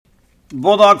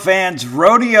Bulldog fans,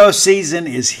 rodeo season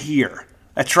is here.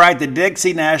 That's right, the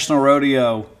Dixie National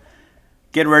Rodeo.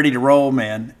 Get ready to roll,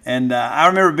 man. And I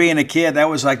remember being a kid, that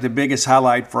was like the biggest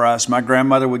highlight for us. My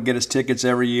grandmother would get us tickets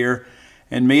every year,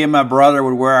 and me and my brother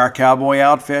would wear our cowboy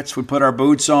outfits. We'd put our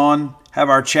boots on, have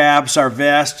our chaps, our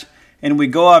vest, and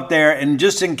we'd go up there, and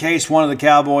just in case one of the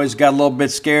cowboys got a little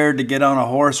bit scared to get on a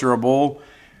horse or a bull,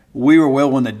 we were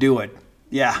willing to do it.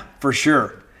 Yeah, for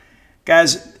sure.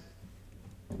 Guys,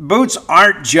 boots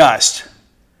aren't just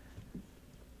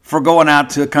for going out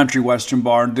to a country western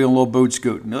bar and doing a little boot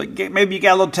scooting. Maybe you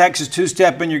got a little Texas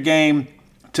two-step in your game.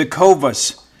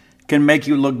 Tecovas can make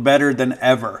you look better than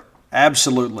ever.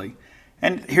 Absolutely.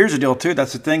 And here's the deal, too.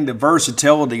 That's the thing, the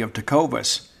versatility of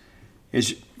Tecovas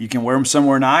is you can wear them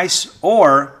somewhere nice,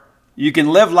 or you can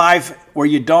live life where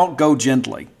you don't go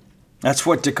gently. That's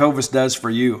what Tecovas does for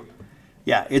you.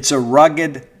 Yeah, it's a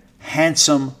rugged,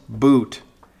 handsome boot.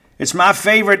 It's my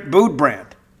favorite boot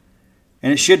brand,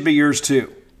 and it should be yours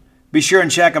too. Be sure and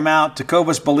check them out.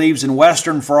 Tecovas believes in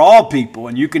Western for all people,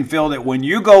 and you can feel that when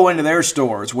you go into their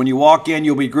stores. When you walk in,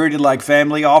 you'll be greeted like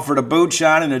family, offered a boot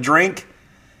shine and a drink,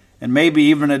 and maybe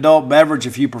even an adult beverage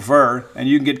if you prefer, and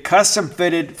you can get custom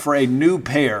fitted for a new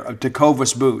pair of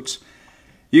Tecovas boots.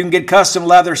 You can get custom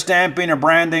leather stamping or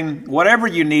branding, whatever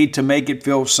you need to make it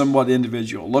feel somewhat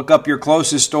individual. Look up your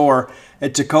closest store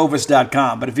at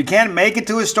tecovas.com. But if you can't make it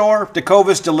to a store,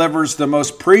 Tecovas delivers the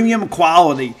most premium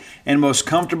quality and most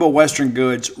comfortable Western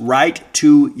goods right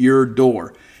to your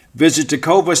door. Visit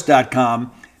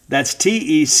tecovas.com. That's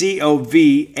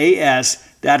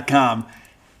TECOVAS.com.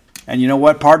 And you know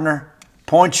what, partner?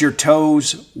 Point your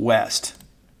toes west.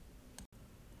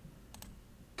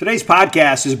 Today's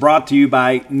podcast is brought to you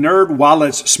by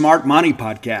NerdWallet's Smart Money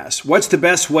Podcast. What's the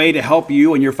best way to help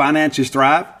you and your finances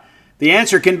thrive? The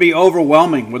answer can be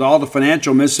overwhelming with all the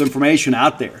financial misinformation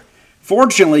out there.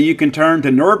 Fortunately, you can turn to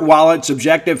NerdWallet's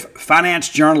objective finance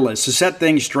journalists to set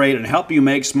things straight and help you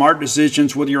make smart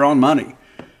decisions with your own money.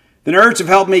 The nerds have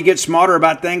helped me get smarter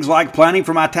about things like planning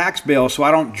for my tax bill so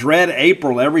I don't dread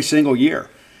April every single year,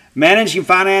 managing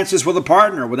finances with a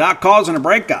partner without causing a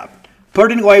breakup,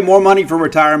 putting away more money for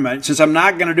retirement since I'm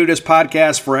not going to do this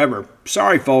podcast forever.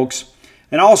 Sorry, folks.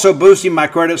 And also boosting my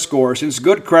credit score since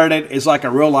good credit is like a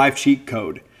real-life cheat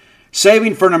code.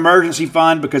 Saving for an emergency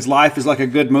fund because life is like a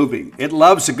good movie. It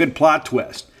loves a good plot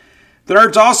twist. The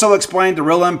nerds also explain the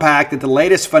real impact that the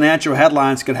latest financial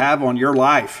headlines could have on your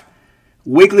life.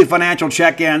 Weekly financial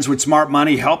check-ins with Smart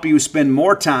Money help you spend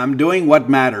more time doing what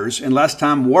matters and less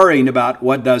time worrying about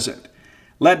what doesn't.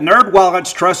 Let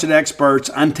NerdWallet's trusted experts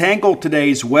untangle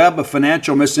today's web of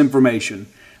financial misinformation.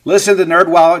 Listen to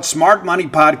NerdWallet's Smart Money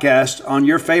Podcast on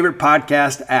your favorite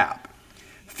podcast app.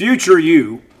 Future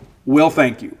you will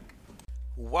thank you.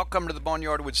 Welcome to the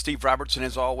Boneyard with Steve Robertson.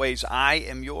 As always, I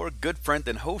am your good friend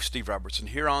and host, Steve Robertson,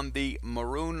 here on the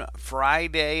Maroon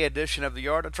Friday edition of The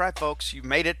Yard. That's right, folks. You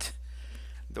made it.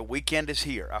 The weekend is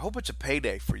here. I hope it's a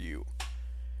payday for you.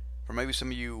 For maybe some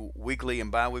of you weekly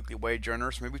and bi-weekly wage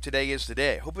earners, maybe today is the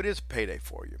day. Hope it is payday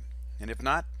for you. And if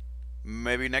not,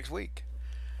 maybe next week.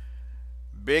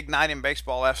 Big night in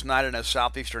baseball last night in a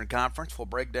Southeastern Conference. We'll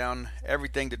break down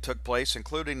everything that took place,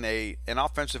 including an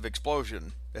offensive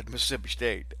explosion at Mississippi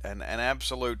State. An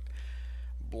absolute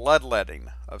bloodletting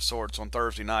of sorts on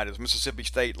Thursday night as Mississippi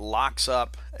State locks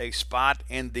up a spot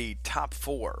in the top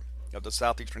 4 of the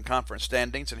Southeastern Conference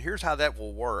standings. And here's how that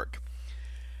will work.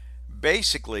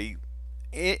 Basically,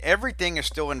 everything is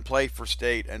still in play for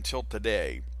State until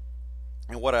today.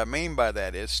 And what I mean by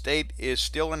that is State is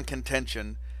still in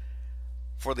contention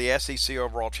for the SEC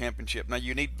overall championship. Now,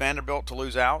 you need Vanderbilt to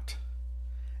lose out.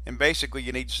 And basically,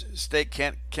 you need State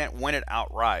can't win it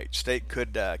outright. State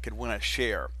could win a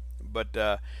share.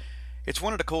 But it's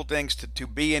one of the cool things to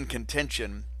be in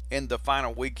contention in the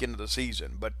final weekend of the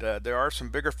season. But there are some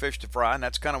bigger fish to fry, and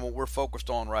that's kind of what we're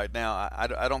focused on right now.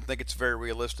 I don't think it's very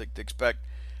realistic to expect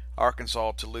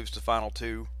Arkansas to lose the final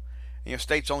 2. You know,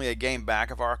 State's only a game back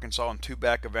of Arkansas and 2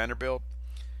 back of Vanderbilt.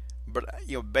 But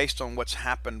you know, based on what's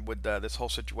happened with this whole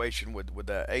situation with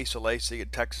Asa Lacy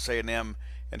at Texas A&M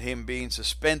and him being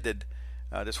suspended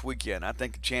this weekend, I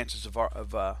think the chances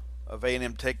of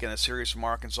A&M taking a series from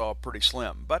Arkansas are pretty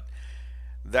slim. But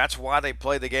that's why they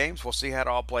play the games. We'll see how it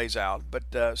all plays out.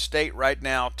 But State right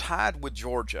now tied with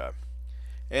Georgia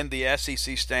in the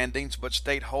SEC standings, but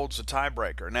State holds the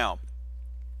tiebreaker. Now,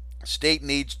 State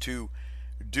needs to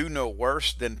do no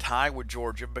worse than tie with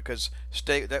Georgia because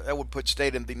State that would put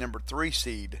State in the number 3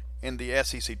 seed in the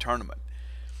SEC tournament.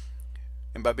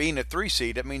 And by being a 3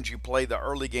 seed, that means you play the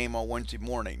early game on Wednesday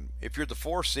morning. If you're the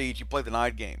 4 seed, you play the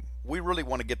night game. We really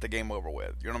want to get the game over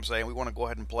with. You know what I'm saying? We want to go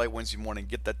ahead and play Wednesday morning,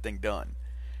 get that thing done.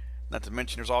 Not to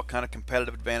mention there's all kind of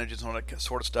competitive advantages and all that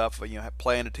sort of stuff.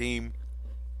 Playing a team,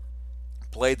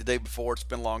 played the day before. It's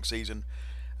been a long season.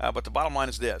 But the bottom line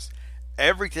is this.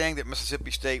 Everything that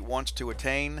Mississippi State wants to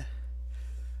attain,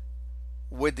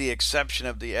 with the exception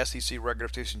of the SEC regular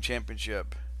season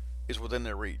championship, is within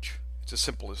their reach. It's as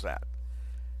simple as that.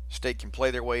 State can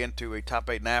play their way into a top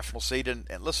 8 national seed. And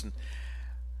listen,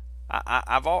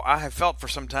 I have felt for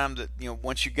some time that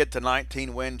once you get to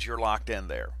 19 wins, you're locked in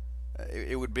there.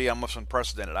 It would be almost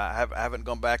unprecedented. I haven't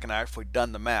gone back and actually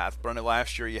done the math, but I know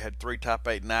last year you had 3 top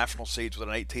 8 national seeds with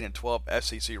an 18-12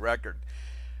 SEC record.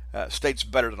 State's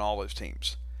better than all those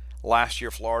teams. Last year,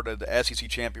 Florida, the SEC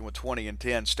champion with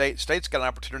 20-10. State's got an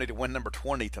opportunity to win number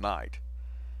 20 tonight.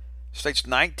 State's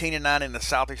 19-9 in the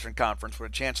Southeastern Conference with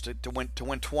a chance to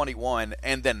win 21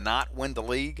 and then not win the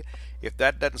league. If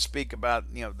that doesn't speak about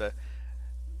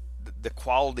the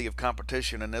quality of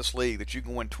competition in this league, that you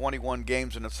can win 21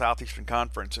 games in the Southeastern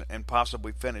Conference and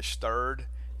possibly finish third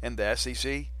in the SEC,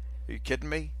 are you kidding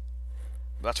me?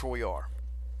 That's where we are.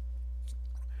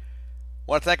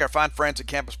 I want to thank our fine friends at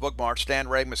Campus Bookmart, Stan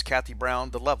Ray, Miss Kathy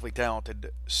Brown, the lovely,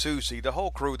 talented Susie. The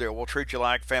whole crew there will treat you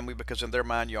like family because in their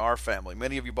mind you are family.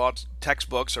 Many of you bought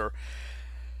textbooks or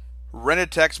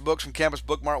rented textbooks from Campus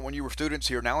Bookmart when you were students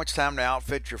here. Now it's time to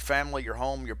outfit your family, your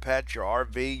home, your pet, your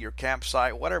RV, your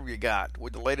campsite, whatever you got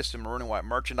with the latest in maroon and white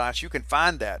merchandise. You can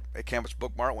find that at Campus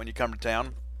Bookmart when you come to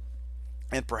town.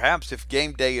 And perhaps if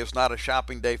game day is not a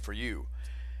shopping day for you,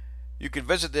 you can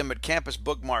visit them at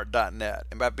campusbookmart.net.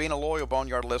 And by being a loyal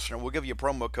Boneyard listener, we'll give you a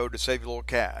promo code to save you a little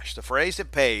cash. The phrase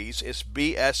that pays is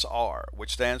BSR,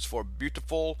 which stands for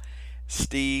Beautiful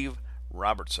Steve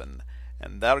Robertson.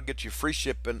 And that'll get you free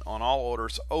shipping on all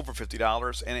orders over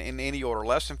 $50, and in any order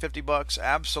less than $50,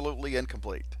 absolutely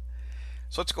incomplete.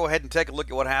 So let's go ahead and take a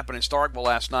look at what happened in Starkville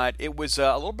last night. It was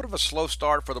a little bit of a slow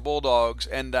start for the Bulldogs,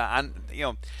 and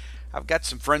I've got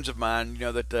some friends of mine,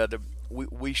 that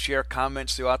we share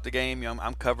comments throughout the game.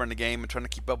 I'm covering the game and trying to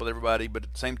keep up with everybody, but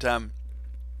at the same time,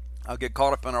 I'll get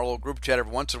caught up in our little group chat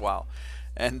every once in a while,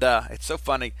 and it's so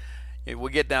funny.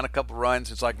 We get down a couple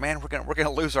runs. It's like, man, we're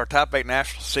gonna lose our top 8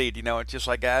 national seed. It's just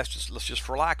like, guys, let's just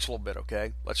relax a little bit,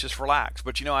 okay? Let's just relax.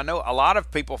 But I know a lot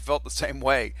of people felt the same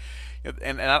way,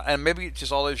 and maybe it's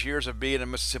just all those years of being a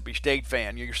Mississippi State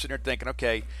fan. You're sitting there thinking,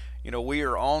 okay, we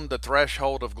are on the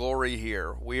threshold of glory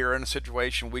here. We are in a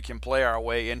situation we can play our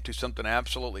way into something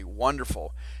absolutely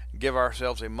wonderful, give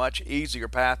ourselves a much easier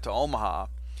path to Omaha.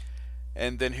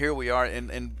 And then here we are,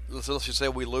 and let's just say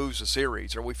we lose the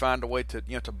series, or we find a way to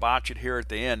to botch it here at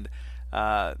the end.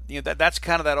 That's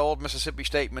kind of that old Mississippi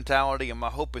State mentality, and my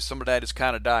hope is some of that is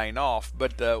kind of dying off.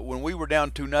 But when we were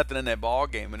down 2-0 in that ball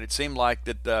game, and it seemed like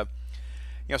that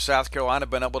South Carolina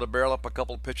been able to barrel up a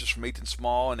couple of pitches from Ethan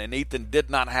Small, and Ethan did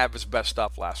not have his best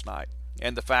stuff last night.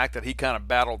 And the fact that he kind of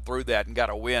battled through that and got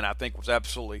a win, I think, was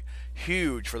absolutely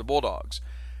huge for the Bulldogs.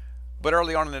 But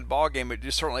early on in the ball game, it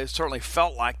certainly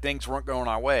felt like things weren't going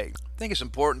our way. I think it's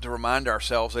important to remind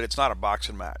ourselves that it's not a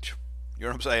boxing match. You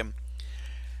know what I'm saying?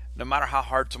 No matter how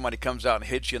hard somebody comes out and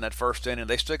hits you in that first inning,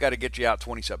 they still got to get you out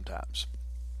 27 times.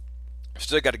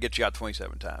 Still got to get you out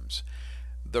 27 times.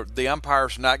 The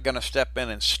umpire's not going to step in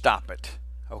and stop it.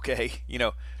 Okay,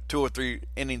 2 or 3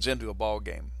 innings into a ball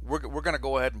game, we're going to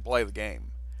go ahead and play the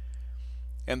game.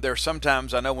 And there's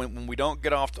sometimes, I know when we don't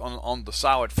get off on the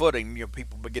solid footing,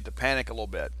 people begin to panic a little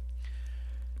bit.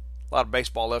 A lot of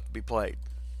baseball left to be played.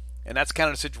 And that's kind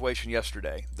of the situation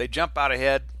yesterday. They jump out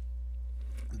ahead.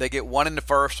 They get 1 in the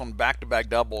first on back-to-back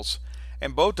doubles.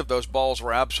 And both of those balls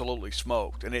were absolutely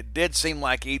smoked. And it did seem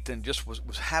like Ethan just was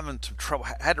having some trouble,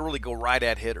 had to really go right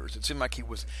at hitters. It seemed like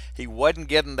he wasn't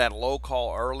getting that low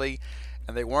call early,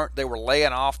 and they were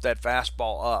laying off that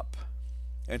fastball up.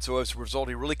 And so as a result,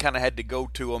 he really kind of had to go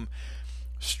to him.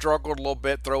 Struggled a little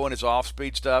bit throwing his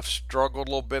off-speed stuff. Struggled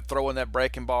a little bit throwing that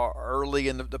breaking ball early.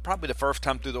 And probably the first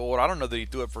time through the order, I don't know that he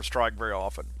threw it for a strike very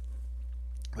often.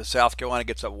 But South Carolina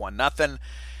gets up 1-0.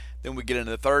 Then we get into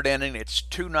the third inning. It's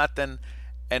 2-0.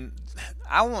 And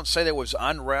I won't say there was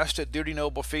unrest at Duty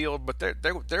Noble Field, but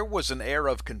there was an air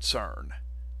of concern.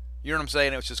 You know what I'm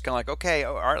saying? It was just kind of like, okay,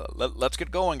 all right, let's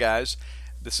get going, guys.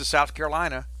 This is South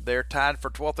Carolina. They're tied for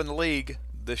 12th in the league.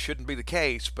 This shouldn't be the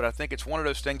case, but I think it's one of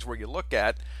those things where you look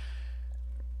at,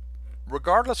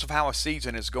 regardless of how a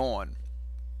season is going,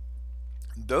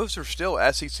 those are still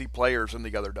SEC players in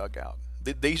the other dugout.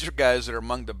 These are guys that are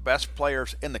among the best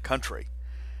players in the country.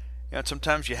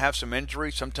 Sometimes you have some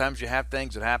injuries. Sometimes you have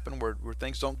things that happen where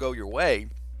things don't go your way.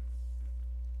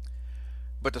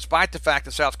 But despite the fact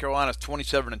that South Carolina is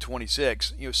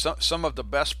 27-26, some of the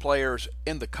best players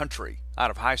in the country out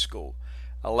of high school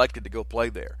elected to go play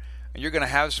there. And you're going to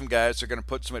have some guys that are going to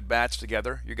put some at-bats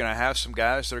together. You're going to have some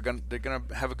guys that are going to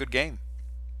have a good game.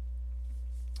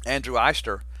 Andrew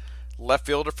Eister, left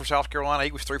fielder for South Carolina,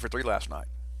 he was 3 for 3 last night.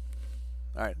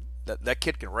 All right, that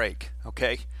kid can rake,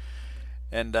 okay?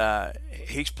 And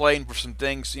he's playing for some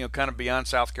things, kind of beyond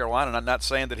South Carolina. And I'm not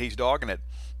saying that he's dogging it.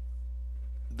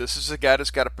 This is a guy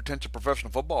that's got a potential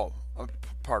professional baseball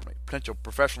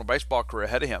career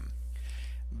ahead of him.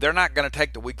 They're not going to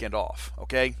take the weekend off,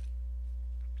 okay?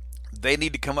 They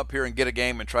need to come up here and get a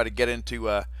game and try to get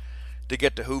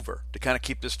to Hoover to kind of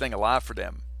keep this thing alive for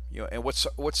them. And what's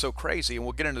so crazy, and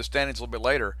we'll get into the standings a little bit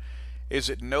later, is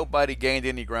that nobody gained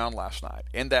any ground last night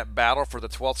in that battle for the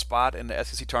 12th spot in the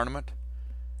SEC tournament.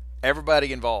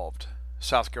 Everybody involved.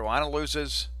 South Carolina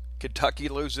loses, Kentucky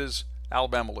loses,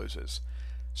 Alabama loses.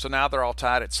 So now they're all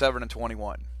tied at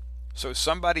 7-21. So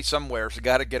somebody somewhere's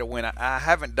got to get a win. I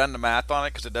haven't done the math on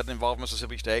it because it doesn't involve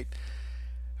Mississippi State.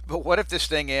 But what if this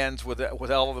thing ends with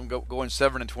all of them going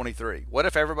 7-23? What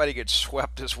if everybody gets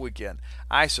swept this weekend?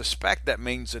 I suspect that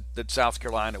means that South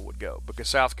Carolina would go because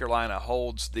South Carolina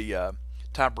holds the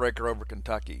tiebreaker over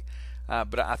Kentucky.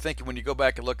 But I think when you go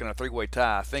back and look at a three-way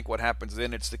tie, I think what happens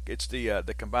then it's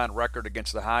the combined record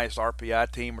against the highest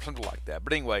RPI team or something like that.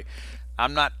 But anyway,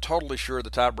 I'm not totally sure of the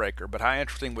tiebreaker. But how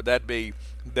interesting would that be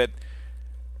that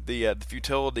the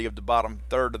futility of the bottom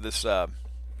third of this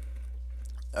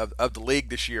of the league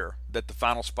this year, that the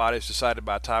final spot is decided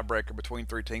by a tiebreaker between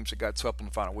three teams that got swept on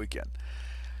the final weekend.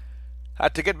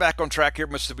 To get back on track here,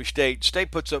 Mississippi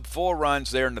State puts up 4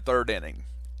 runs there in the third inning.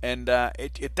 And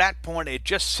at that point, it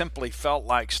just simply felt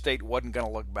like State wasn't going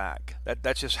to look back.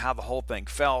 That's just how the whole thing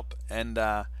felt. And,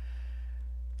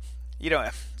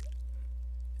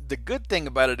 the good thing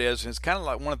about it is, and it's kind of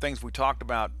like one of the things we talked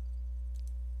about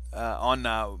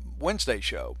on Wednesday's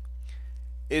show,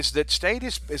 is that State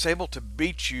is able to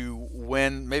beat you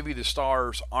when maybe the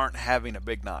Stars aren't having a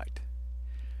big night.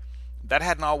 That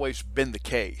hadn't always been the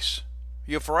case.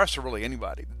 For us or really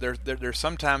anybody, there's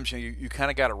sometimes you kind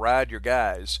of got to ride your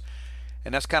guys,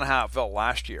 and that's kind of how it felt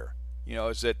last year.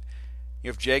 Is that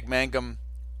if Jake Mangum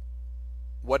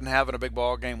wasn't having a big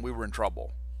ball game, we were in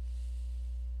trouble.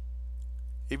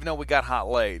 Even though we got hot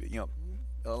late,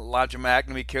 Elijah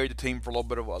McNamee carried the team for a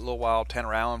little while,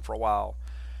 Tanner Allen for a while,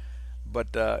 but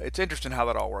it's interesting how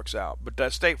that all works out.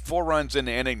 But State 4 runs in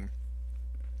the inning.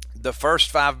 The first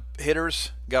 5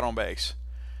 hitters got on base.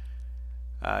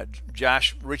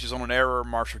 Josh reaches on an error.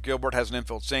 Marshall Gilbert has an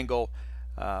infield single.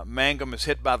 Mangum is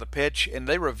hit by the pitch, and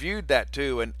they reviewed that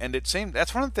too. And it seemed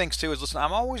that's one of the things too is, listen,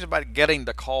 I'm always about getting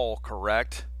the call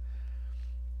correct,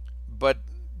 but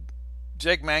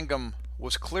Jake Mangum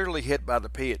was clearly hit by the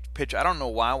pitch. I don't know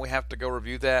why we have to go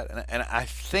review that, and I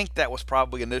think that was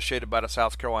probably initiated by the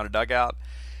South Carolina dugout,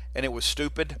 and it was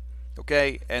stupid.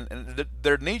 Okay, and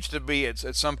there needs to be at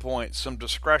some point some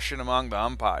discretion among the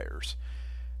umpires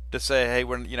to say, hey,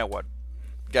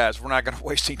 guys, we're not going to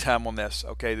waste any time on this.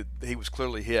 Okay, he was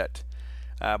clearly hit.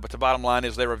 But the bottom line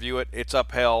is they review it. It's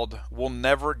upheld. We'll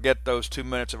never get those 2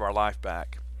 minutes of our life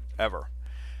back, ever.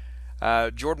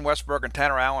 Jordan Westberg and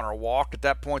Tanner Allen are walked at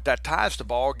that point. That ties the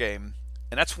ball game.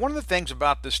 And that's one of the things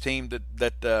about this team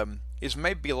that is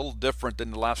maybe a little different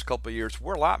than the last couple of years.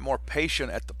 We're a lot more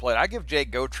patient at the plate. I give Jay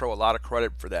Gautreaux a lot of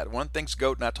credit for that. One of the things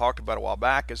Goat and I talked about a while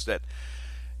back is that,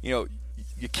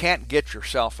 you can't get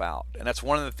yourself out. And that's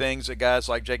one of the things that guys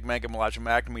like Jake Mangum, Elijah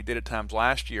McNamee did at times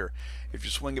last year. If you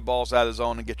swing the balls out of the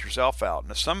zone and get yourself out.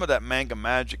 Now, some of that Mangum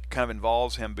magic kind of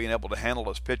involves him being able to handle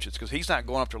those pitches because he's not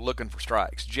going up there looking for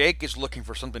strikes. Jake is looking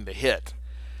for something to hit.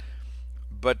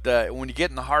 But when you get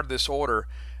in the heart of this order,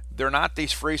 they're not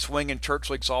these free-swinging church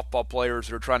league softball players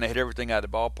that are trying to hit everything out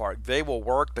of the ballpark. They will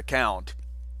work the count,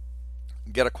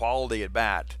 get a quality at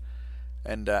bat,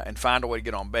 and find a way to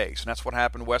get on base. And that's what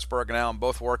happened. Westberg and Allen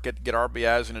both work it, get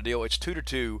RBIs in a deal. It's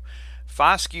 2-2.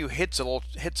 Foscue hits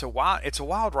a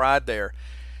wild ride there.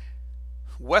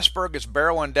 Westberg is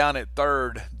barreling down at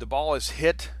third. The ball is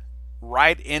hit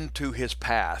right into his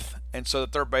path, and so the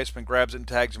third baseman grabs it and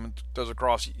tags him and throws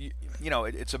across.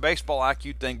 It's a baseball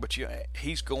IQ thing, but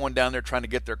he's going down there trying to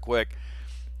get there quick.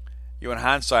 In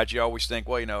hindsight, you always think,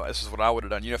 well, this is what I would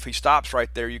have done. If he stops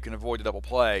right there, you can avoid the double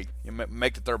play. You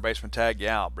make the third baseman tag you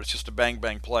out, but it's just a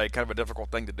bang-bang play, kind of a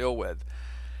difficult thing to deal with.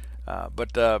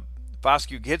 But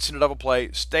Foscue hits in a double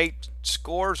play. State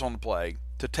scores on the play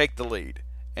to take the lead,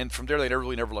 and from there they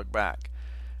really never look back.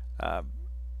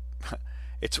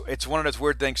 It's one of those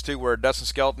weird things too, where Dustin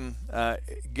Skelton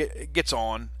gets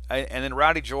on, and then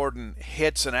Rowdy Jordan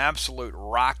hits an absolute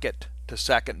rocket to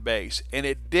second base, and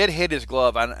it did hit his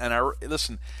glove.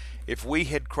 Listen, if we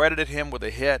had credited him with a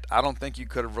hit, I don't think you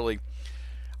could have really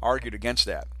argued against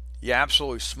that. You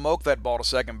absolutely smoked that ball to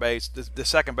second base. The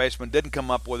second baseman didn't come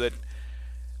up with it.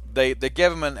 They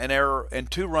give him an error and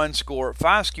 2-run score.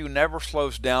 Foscue never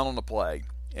slows down on the play,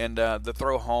 and the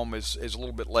throw home is a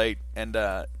little bit late. And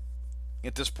at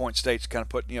this point, State's kind of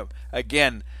put,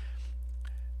 again,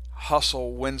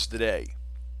 hustle wins the day.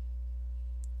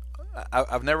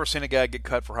 I've never seen a guy get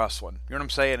cut for hustling. You know what I'm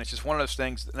saying? It's just one of those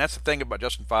things, and that's the thing about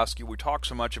Justin Foscue. We talk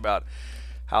so much about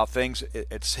how things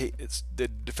it's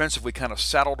defensively kind of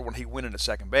settled when he went into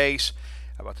second base.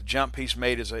 About the jump he's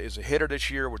made as a hitter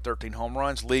this year with 13 home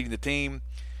runs, leading the team.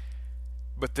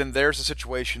 But then there's a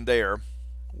situation there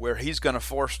where he's going to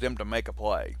force them to make a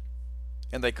play,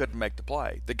 and they couldn't make the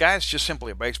play. The guy's just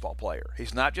simply a baseball player.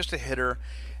 He's not just a hitter.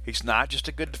 He's not just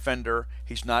a good defender.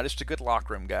 He's not just a good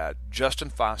locker room guy.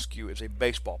 Justin Foscue is a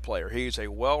baseball player. He's a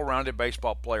well-rounded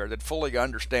baseball player that fully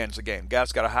understands the game.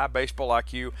 Guy's got a high baseball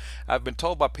IQ. I've been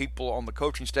told by people on the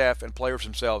coaching staff and players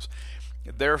themselves,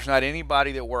 there's not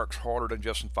anybody that works harder than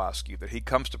Justin Foscue, that he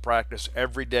comes to practice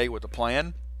every day with a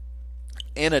plan,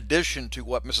 in addition to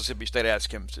what Mississippi State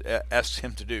asks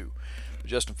him to do.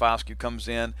 Justin Foscue comes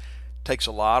in, takes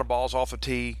a lot of balls off the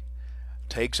tee,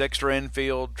 takes extra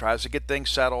infield, tries to get things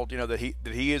settled. That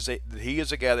he is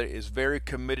a guy that is very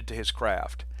committed to his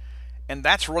craft, and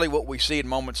that's really what we see in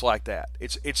moments like that.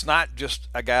 It's not just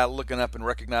a guy looking up and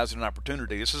recognizing an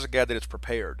opportunity. This is a guy that is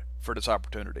prepared for this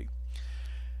opportunity.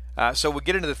 So we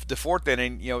get into the fourth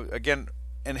inning, again,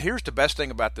 and here's the best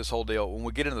thing about this whole deal. When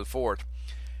we get into the fourth,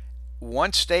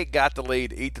 once State got the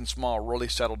lead, Ethan Small really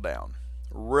settled down.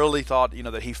 Really thought,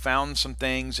 that he found some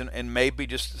things and maybe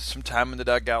just some time in the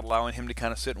dugout, allowing him to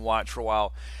kind of sit and watch for a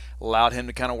while, allowed him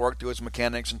to kind of work through his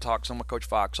mechanics and talk some with Coach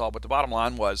Foxall. But the bottom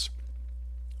line was,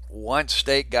 once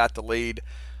State got the lead,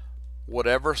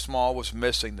 whatever Small was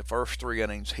missing the first 3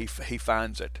 innings, he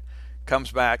finds it.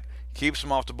 Comes back, keeps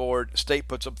him off the board. State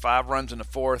puts up 5 runs in the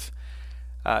fourth.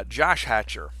 Josh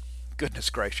Hatcher, goodness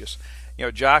gracious.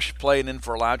 Josh playing in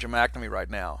for Elijah McNamee right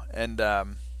now. And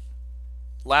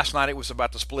last night it was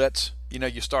about the splits.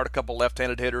 You start a couple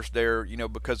left-handed hitters there,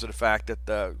 because of the fact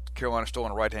that Carolina's still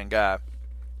on a right-hand guy.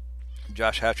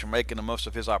 Josh Hatcher making the most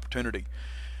of his opportunity.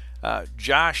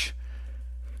 Josh,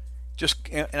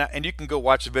 and you can go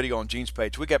watch the video on Gene's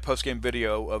page. We got post-game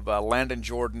video of Landon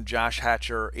Jordan, Josh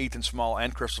Hatcher, Ethan Small,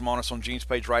 and Chris Lemonis on Gene's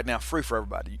page right now, free for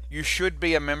everybody. You should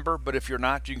be a member, but if you're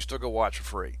not, you can still go watch for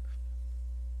free.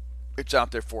 It's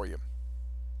out there for you.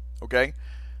 Okay?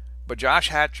 But Josh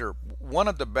Hatcher, one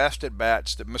of the best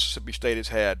at-bats that Mississippi State has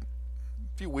had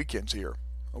a few weekends here.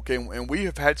 Okay? And we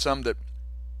have had some that,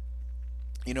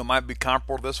 might be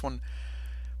comparable to this one.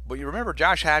 But you remember,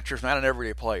 Josh Hatcher's not an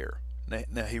everyday player.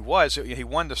 Now, he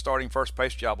won the starting first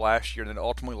base job last year and then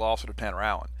ultimately lost it to Tanner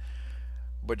Allen.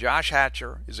 But Josh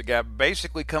Hatcher is a guy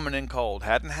basically coming in cold.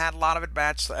 Hadn't had a lot of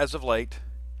at-bats as of late.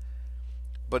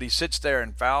 But he sits there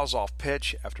and fouls off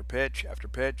pitch after pitch after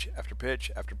pitch after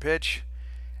pitch after pitch.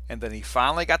 And then he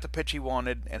finally got the pitch he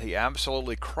wanted, and he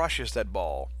absolutely crushes that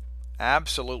ball.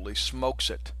 Absolutely smokes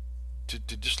it to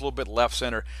just a little bit left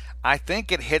center. I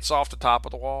think it hits off the top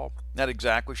of the wall. Not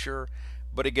exactly sure,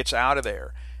 but it gets out of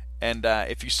there. And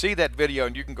if you see that video,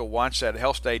 and you can go watch that,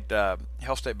 Hell State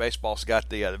Baseball's got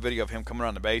the video of him coming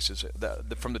around the bases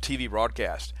from the TV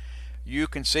broadcast. You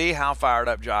can see how fired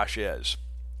up Josh is.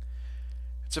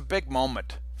 It's a big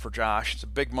moment for Josh. It's a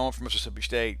big moment for Mississippi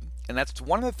State. And that's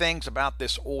one of the things about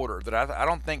this order that I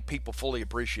don't think people fully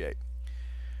appreciate.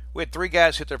 We had 3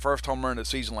 guys hit their first home run of the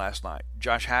season last night.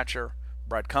 Josh Hatcher,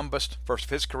 Brad Cumbest, first of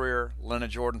his career, Landon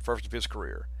Jordan, first of his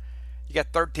career. You got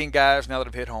 13 guys now that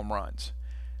have hit home runs.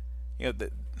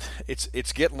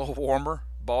 It's getting a little warmer.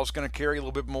 Ball's going to carry a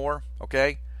little bit more,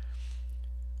 okay?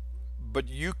 But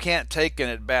you can't take an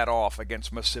at-bat off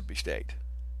against Mississippi State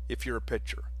if you're a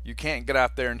pitcher. You can't get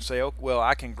out there and say, oh, well,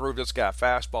 I can groove this guy a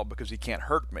fastball because he can't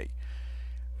hurt me.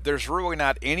 There's really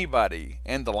not anybody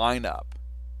in the lineup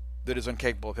that is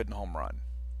incapable of hitting a home run.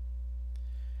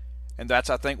 And that's,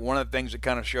 I think, one of the things that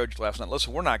kind of showed you last night.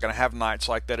 Listen, we're not going to have nights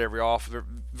like that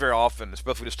very often,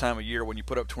 especially this time of year when you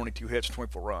put up 22 hits,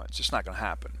 24 runs. It's just not going to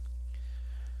happen.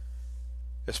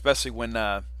 Especially when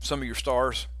some of your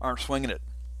stars aren't swinging it.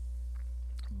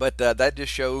 But that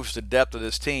just shows the depth of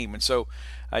this team. And so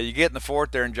you get in the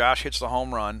fourth there, and Josh hits the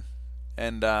home run,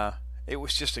 and it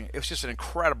was just an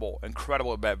incredible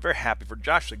at bat. Very happy for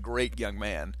Josh. Is a great young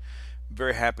man.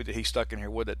 Very happy that he stuck in here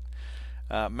with it.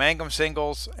 Mangum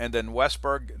singles, and then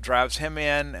Westberg drives him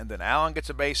in, and then Allen gets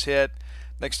a base hit.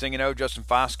 Next thing you know, Justin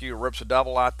Foscue rips a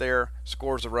double out there,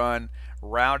 scores a run.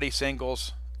 Rowdy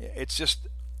singles. It's just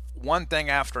one thing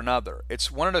after another. It's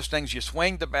one of those things, you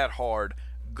swing the bat hard,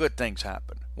 good things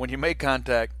happen. When you make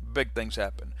contact, big things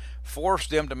happen. Force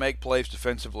them to make plays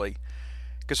defensively,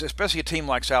 because especially a team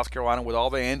like South Carolina with all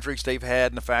the injuries they've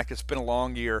had and the fact it's been a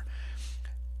long year,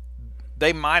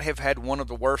 they might have had one of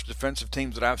the worst defensive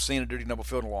teams that I've seen at Duty Noble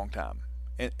Field in a long time.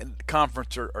 And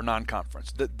conference or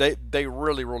non-conference, they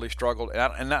really, really struggled.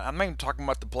 I'm not even talking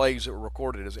about the plays that were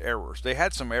recorded as errors. They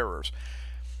had some errors.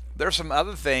 There's some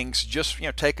other things, just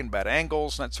taking bad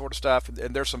angles and that sort of stuff.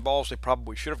 And there's some balls they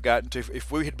probably should have gotten to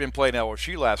if we had been playing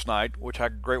LSU last night, which how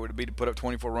great would it be to put up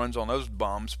 24 runs on those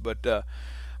bums. But the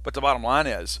bottom line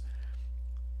is,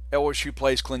 LSU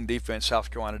plays clean defense. South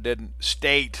Carolina didn't.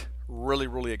 State really,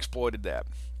 really exploited that.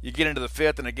 You get into the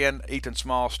fifth, and again, Ethan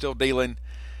Small still dealing.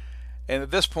 And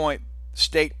at this point,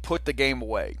 State put the game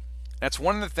away. That's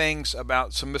one of the things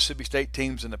about some Mississippi State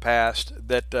teams in the past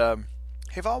that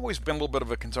have always been a little bit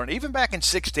of a concern. Even back in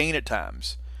 16 at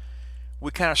times,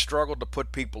 we kind of struggled to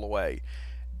put people away.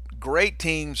 Great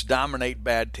teams dominate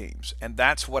bad teams, and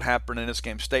that's what happened in this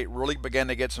game. State really began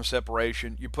to get some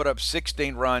separation. You put up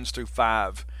 16 runs through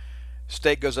 5.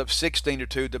 State goes up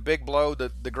 16-2. The big blow,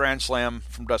 the grand slam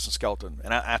from Dustin Skelton.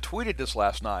 And I tweeted this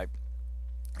last night,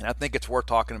 and I think it's worth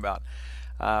talking about.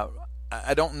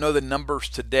 I don't know the numbers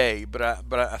today,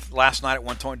 but last night at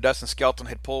one point, Dustin Skelton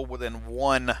had pulled within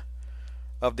 1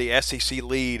 of the SEC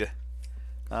lead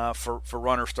for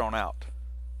runners thrown out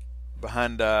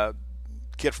behind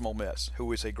kid from Ole Miss,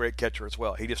 who is a great catcher as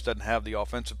well. He just doesn't have the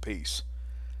offensive piece.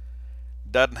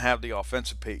 That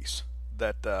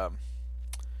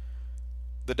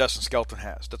Dustin Skelton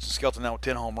has. Dustin Skelton now with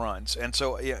 10 home runs. And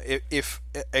so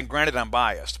and granted I'm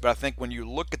biased, but I think when you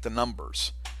look at the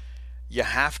numbers, you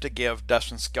have to give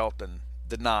Dustin Skelton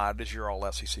the nod as your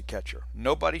all-SEC catcher.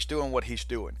 Nobody's doing what he's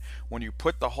doing. When you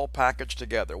put the whole package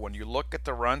together, when you look at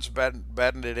the runs batting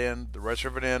it in, the rest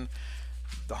of it in,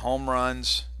 the home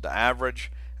runs, the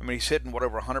average, I mean, he's hitting over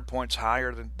 100 points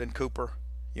higher than Cooper.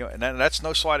 And that's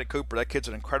no slight at Cooper. That kid's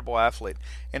an incredible athlete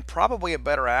and probably a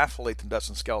better athlete than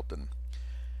Dustin Skelton.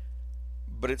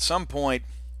 But at some point,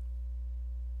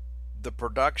 the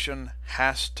production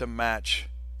has to match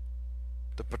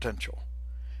the potential.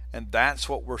 And that's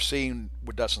what we're seeing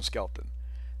with Dustin Skelton.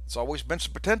 It's always been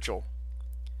some potential.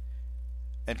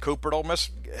 And Cooper at Ole Miss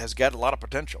has got a lot of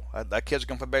potential. That kid's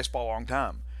going to play baseball a long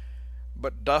time.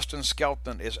 But Dustin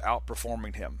Skelton is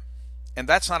outperforming him. And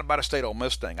that's not about a State Ole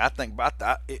Miss thing. I think about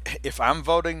that. If I'm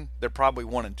voting, they're probably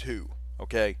 1 and 2.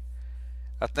 Okay?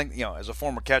 I think, as a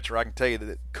former catcher, I can tell you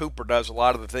that Cooper does a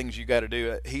lot of the things you got to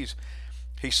do. He's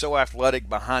so athletic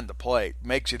behind the plate,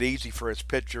 makes it easy for his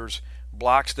pitchers,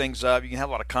 blocks things up. You can have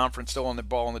a lot of confidence still on the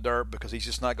ball in the dirt because he's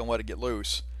just not going to let it get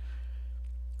loose.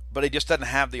 But he just doesn't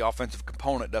have the offensive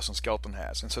component Dustin Skelton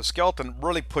has. And so Skelton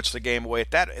really puts the game away.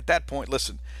 At that point,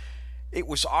 listen, it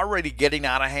was already getting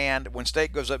out of hand. When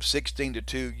State goes up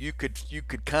 16-2, you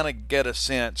could kind of get a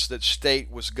sense that State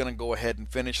was going to go ahead and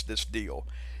finish this deal.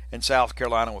 And South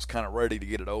Carolina was kind of ready to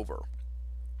get it over.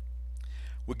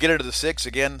 We get into the 6th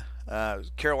again.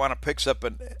 Carolina picks up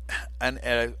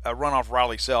a run off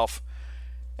Riley Self.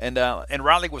 And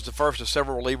Riley was the first of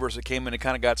several relievers that came in and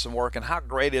kind of got some work. And how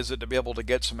great is it to be able to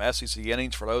get some SEC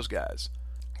innings for those guys?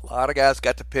 A lot of guys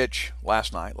got to pitch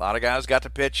last night. A lot of guys got to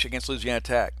pitch against Louisiana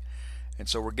Tech. And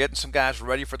so we're getting some guys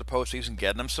ready for the postseason,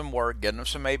 getting them some work, getting them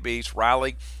some ABs.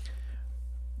 Riley,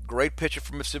 great pitcher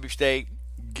from Mississippi State.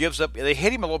 Gives up. They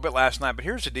hit him a little bit last night, but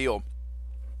here's the deal.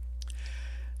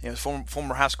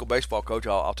 Former high school baseball coach,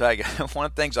 I'll tell you, one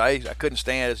of the things I couldn't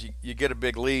stand is you get a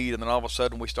big lead and then all of a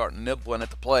sudden we start nibbling at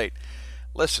the plate.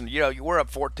 Listen, we're up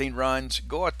 14 runs.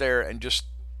 Go out there and just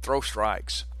throw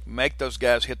strikes. Make those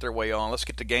guys hit their way on. Let's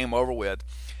get the game over with.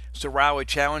 So Riley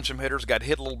challenged some hitters, got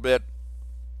hit a little bit,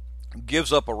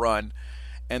 gives up a run,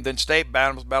 and then State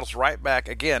battles right back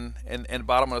again in the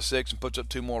bottom of the 6th and puts up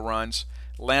 2 more runs.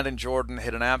 Landon Jordan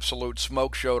hit an absolute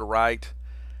smoke show to right.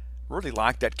 Really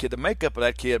like that kid. The makeup of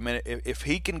that kid, man, if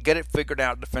he can get it figured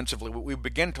out defensively, we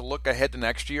begin to look ahead to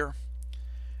next year.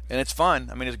 And it's fun.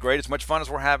 I mean, it's great. It's much fun as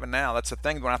we're having now. That's the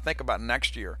thing when I think about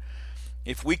next year.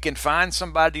 If we can find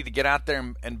somebody to get out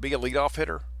there and be a leadoff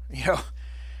hitter,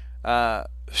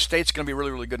 State's going to be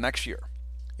really, really good next year.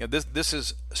 This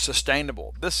is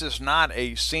sustainable. This is not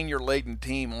a senior-laden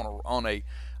team on a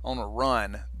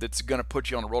run that's going to put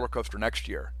you on a roller coaster next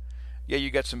year. Yeah, you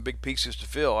got some big pieces to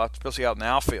fill, especially out in the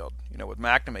outfield, with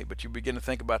McNamee. But you begin to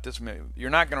think about this. You're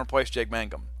not going to replace Jake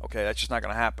Mangum. Okay, that's just not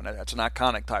going to happen. That's an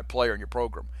iconic type player in your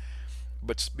program.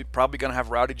 But you're probably going to have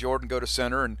Rowdy Jordan go to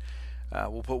center, and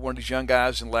we'll put one of these young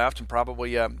guys in left, and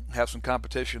probably have some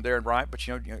competition there and right. But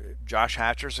Josh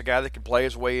Hatcher's a guy that can play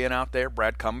his way in out there.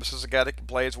 Brad Cumbus is a guy that can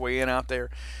play his way in out there.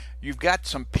 You've got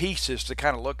some pieces to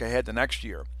kind of look ahead to next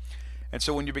year. And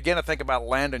so when you begin to think about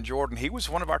Landon Jordan, he was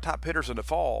one of our top hitters in the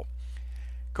fall.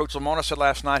 Coach Lamona said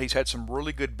last night he's had some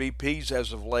really good BPs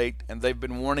as of late, and they've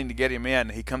been wanting to get him in.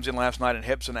 He comes in last night and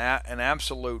hits an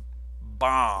absolute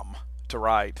bomb to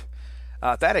right.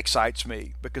 That excites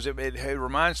me because it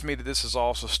reminds me that this is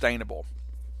all sustainable.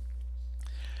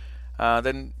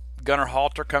 Then Gunnar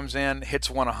Halter comes in, hits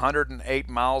one 108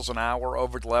 miles an hour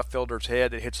over the left fielder's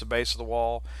head. It hits the base of the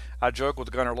wall. I joked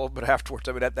with Gunnar a little bit afterwards.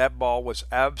 I mean, that ball was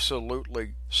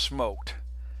absolutely smoked.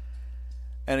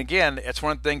 And again, it's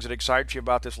one of the things that excites you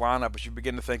about this lineup is you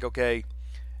begin to think, okay,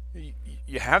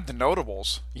 you have the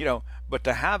notables, but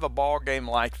to have a ball game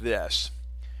like this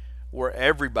where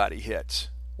everybody hits,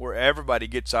 where everybody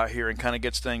gets out here and kind of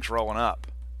gets things rolling up,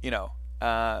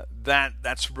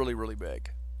 that's really, really big.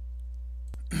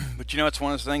 But it's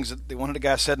one of the things that one of the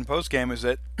guys said in postgame is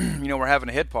that, we're having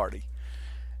a hit party.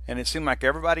 And it seemed like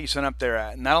everybody sent up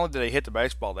there, not only did they hit the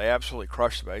baseball, they absolutely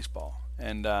crushed the baseball.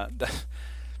 And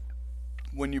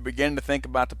when you begin to think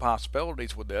about the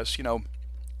possibilities with this,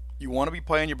 you want to be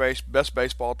playing your best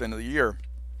baseball at the end of the year.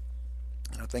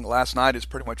 And I think last night is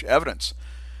pretty much evidence.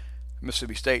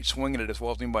 Mississippi State swinging it as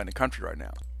well as anybody in the country right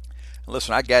now. And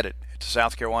listen, I get it. It's a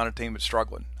South Carolina team that's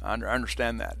struggling. I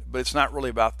understand that. But it's not really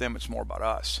about them. It's more about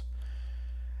us.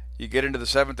 You get into the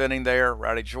seventh inning there,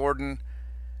 Rowdy Jordan,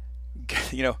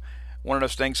 one of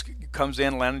those things comes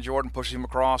in, Landon Jordan pushes him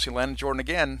across. Landon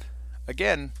Jordan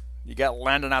again, you got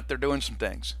Landon out there doing some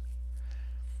things.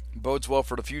 Bodes well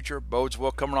for the future. Bodes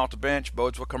well coming off the bench.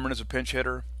 Bodes well coming as a pinch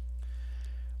hitter.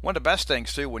 One of the best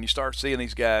things, too, when you start seeing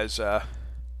these guys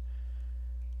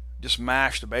just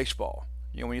mash the baseball.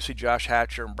 When you see Josh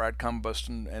Hatcher and Brad Cumbus,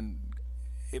 and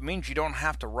it means you don't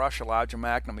have to rush Elijah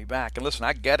McNamee back. And listen,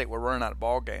 I get it. We're running out of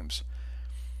ball games.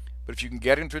 But if you can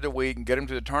get him through the week and get him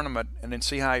through the tournament and then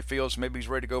see how he feels, maybe he's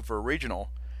ready to go for a regional.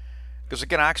 Because,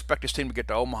 again, I expect this team to get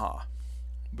to Omaha.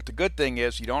 But the good thing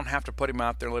is you don't have to put him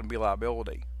out there and let him be a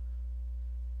liability.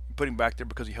 You put him back there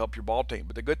because he helped your ball team.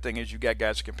 But the good thing is you got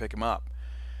guys that can pick him up.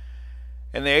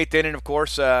 In the eighth inning, of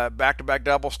course, back-to-back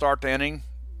double start the inning.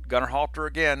 Gunnar Halter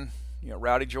again.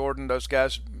 Rowdy Jordan, those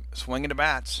guys swinging the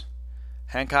bats.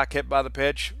 Hancock hit by the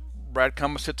pitch. Brad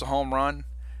Cumbus hits a home run.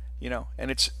 And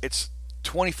it's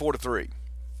 24-3.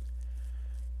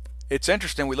 It's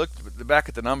interesting. We looked back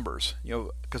at the numbers,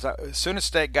 because as soon as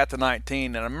State got to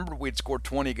 19, and I remember we'd scored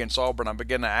 20 against Auburn, I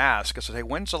began to ask. I said, hey,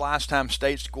 when's the last time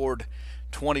State scored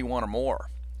 21 or more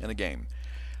in a game?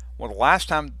 Well, the last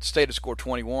time State had scored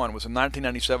 21 was in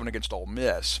 1997 against Ole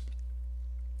Miss.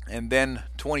 And then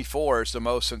 24 is the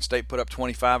most since State put up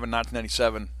 25 in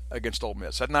 1997 against Ole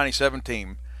Miss. That 97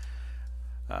 team,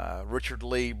 Richard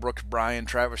Lee, Brooks Bryan,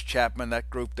 Travis Chapman, that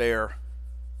group there,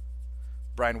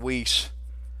 Brian Weiss,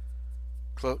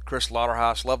 Chris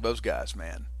Lauterhouse, love those guys,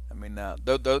 man. I mean,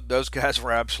 those guys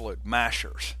were absolute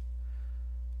mashers.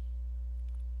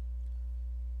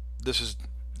 This is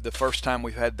the first time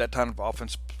we've had that kind of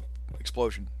offense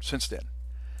explosion since then.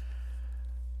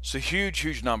 It's a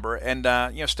huge number. And,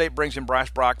 State brings in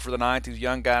Bryce Brock for the ninth. He's a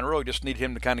young guy and really just need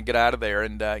him to kind of get out of there.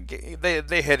 And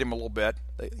they hit him a little bit.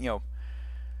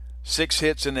 6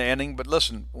 hits in the inning. But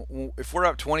listen, if we're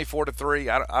up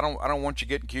 24-3, I don't want you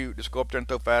getting cute. Just go up there and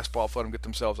throw fastball, let them get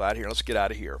themselves out of here. Let's get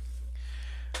out of here.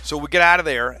 So we get out of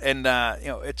there, and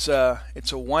it's a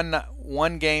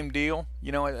one game deal.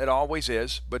 It always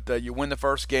is. But you win the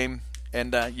first game,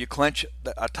 and you clinch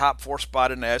a top 4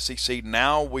 spot in the SEC.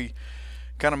 Now we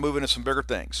kind of move into some bigger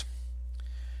things.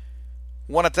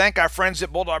 Want to thank our friends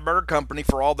at Bulldog Burger Company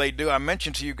for all they do. I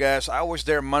mentioned to you guys, I was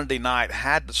there Monday night,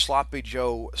 had the Sloppy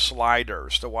Joe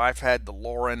sliders. The wife had the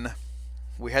Lauren.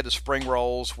 We had the spring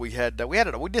rolls. We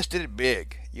just did it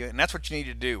big. And that's what you need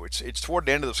to do. It's toward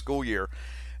the end of the school year.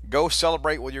 Go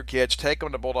celebrate with your kids. Take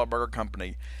them to Bulldog Burger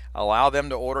Company. Allow them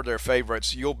to order their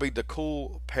favorites. You'll be the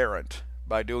cool parent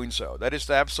by doing so. That is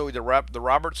absolutely the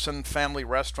Robertson family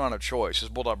restaurant of choice is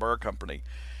Bulldog Burger Company.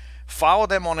 Follow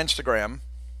them on Instagram.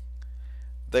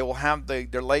 They will have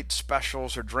their late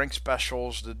specials, their drink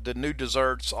specials, the new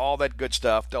desserts, all that good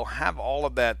stuff. They'll have all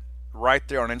of that right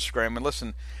there on Instagram. And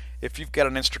listen, if you've got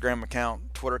an Instagram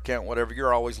account, Twitter account, whatever,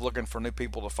 you're always looking for new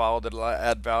people to follow that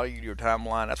add value to your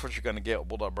timeline. That's what you're going to get with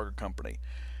Bulldog Burger Company.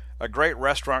 A great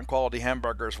restaurant quality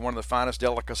hamburger is one of the finest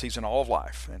delicacies in all of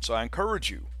life. And so I encourage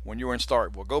you, when you're in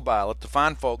Starkville, go by, let the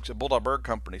fine folks at Bulldog Burger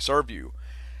Company serve you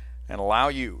and allow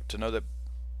you to know that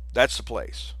that's the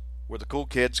place where the cool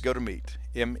kids go to meet.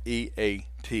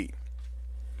 MEAT.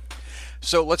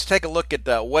 So let's take a look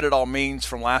at what it all means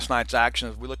from last night's action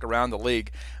as we look around the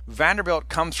league. Vanderbilt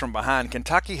comes from behind.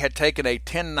 Kentucky had taken a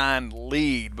 10-9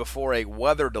 lead before a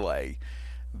weather delay.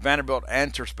 Vanderbilt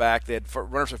answers back. They had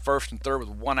runners at first and third with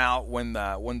one out when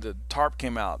the tarp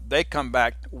came out. They come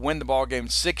back, win the ball game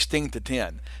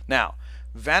 16-10. Now,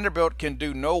 Vanderbilt can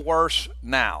do no worse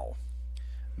now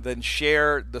than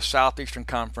share the Southeastern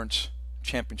Conference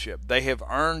championship. They have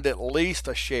earned at least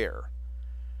a share,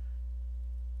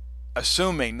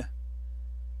 assuming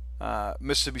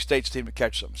Mississippi State's team to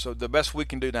catch them. So the best we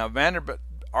can do now,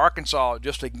 Arkansas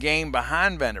just a game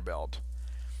behind Vanderbilt.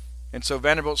 And so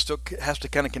Vanderbilt still has to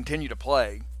kind of continue to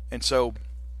play. And so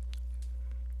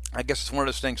I guess it's one of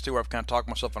those things, too, where I've kind of talked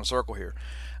myself in a circle here.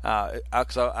 I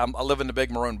live in the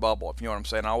big maroon bubble, if you know what I'm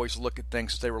saying. I always look at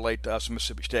things as they relate to us in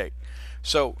Mississippi State.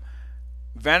 So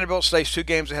Vanderbilt stays 2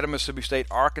 games ahead of Mississippi State.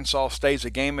 Arkansas stays a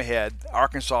game ahead.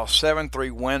 Arkansas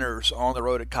 7-3 winners on the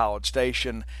road at College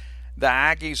Station. The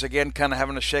Aggies, again, kind of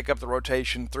having to shake up the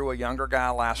rotation through a younger guy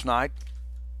last night.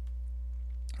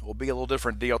 It will be a little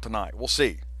different deal tonight. We'll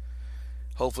see.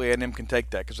 Hopefully A&M can take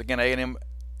that because, again,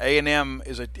 A&M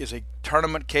is a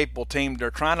tournament-capable team. They're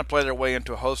trying to play their way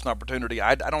into a hosting opportunity.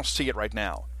 I don't see it right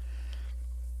now.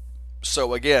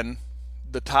 So, again,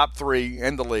 the top 3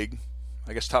 in the league,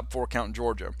 I guess top 4 counting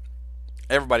Georgia,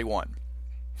 everybody won.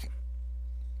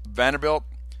 Vanderbilt,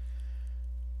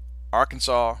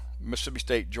 Arkansas, Mississippi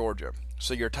State, Georgia.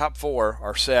 So your top 4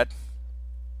 are set.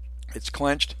 It's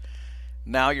clinched.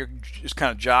 Now you're just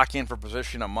kind of jockeying for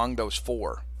position among those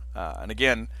 4. And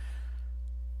again,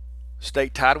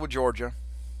 State tied with Georgia.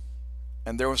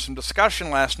 And there was some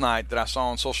discussion last night that I saw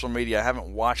on social media. I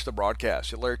haven't watched the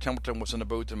broadcast. Larry Templeton was in the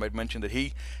booth and made mention that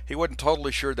he wasn't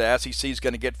totally sure the SEC is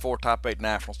going to get 4 top 8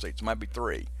 national seats. It might be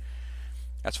 3.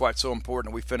 That's why it's so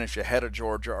important that we finish ahead of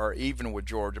Georgia or even with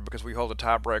Georgia because we hold a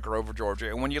tiebreaker over Georgia.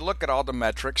 And when you look at all the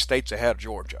metrics, State's ahead of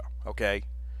Georgia, okay?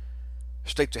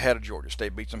 State's ahead of Georgia.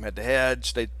 State beats them head-to-head.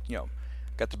 State,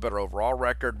 got the better overall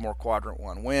record, more Quadrant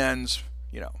 1 wins,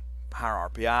 higher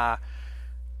RPI.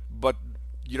 But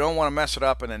you don't want to mess it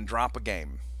up and then drop a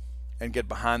game and get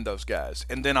behind those guys.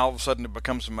 And then all of a sudden it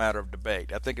becomes a matter of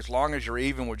debate. I think as long as you're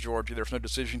even with Georgia, there's no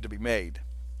decision to be made.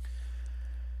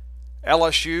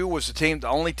 LSU was the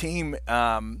only team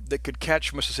that could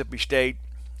catch Mississippi State,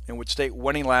 and with State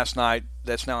winning last night,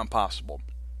 that's now impossible.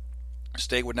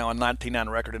 State with now a 19-9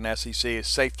 record in SEC is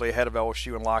safely ahead of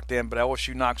LSU and locked in, but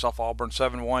LSU knocks off Auburn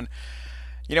 7-1.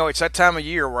 It's that time of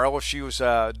year where LSU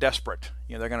is desperate.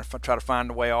 They're going to try to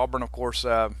find a way. Auburn, of course,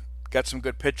 got some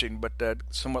good pitching, but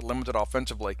somewhat limited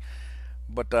offensively.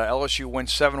 But LSU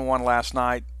wins 7-1 last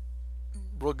night.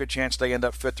 Real good chance they end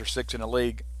up 5th or 6th in the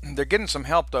league. They're getting some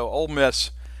help, though. Ole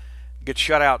Miss gets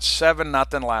shut out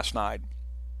 7-0 last night.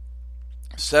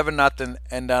 7-0,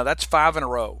 and that's 5 in a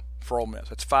row for Ole Miss.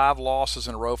 That's 5 losses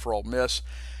in a row for Ole Miss.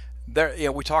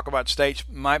 We talk about State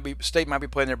might be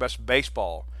playing their best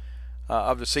baseball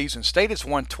of the season. State has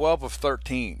won 12 of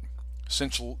 13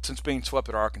 since being swept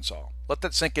at Arkansas. Let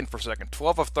that sink in for a second.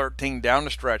 12 of 13 down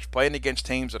the stretch, playing against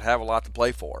teams that have a lot to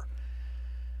play for,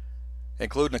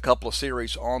 including a couple of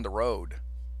series on the road.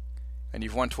 And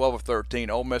you've won 12 of 13.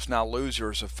 Ole Miss now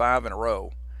losers of 5 in a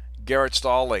row. Garrett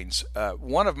Stallings,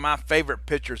 one of my favorite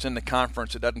pitchers in the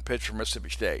conference that doesn't pitch for Mississippi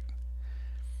State.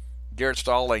 Garrett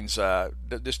Stallings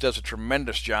just does a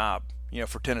tremendous job,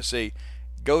 for Tennessee.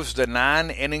 Goes the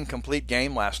 9-inning complete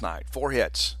game last night. 4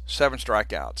 hits, 7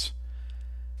 strikeouts.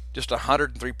 Just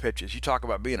 103 pitches. You talk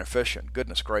about being efficient.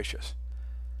 Goodness gracious.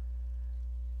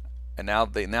 And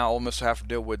now Ole Miss have to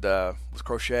deal with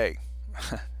Crochet.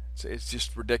 It's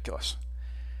just ridiculous.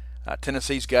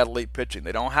 Tennessee's got elite pitching.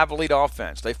 They don't have elite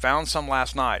offense. They found some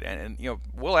last night, and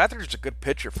Will Etheridge's a good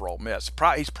pitcher for Ole Miss.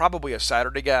 He's probably a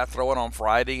Saturday guy throwing on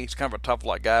Friday. He's kind of a tough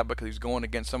luck guy because he's going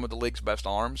against some of the league's best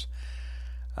arms.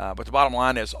 But the bottom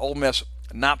line is Ole Miss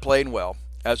not playing well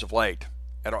as of late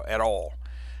at all.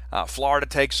 Florida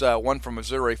takes one from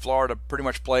Missouri. Florida pretty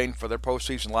much playing for their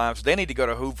postseason lives. They need to go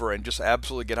to Hoover and just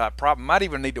absolutely get hot. Might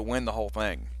even need to win the whole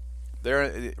thing.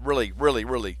 They're really, really,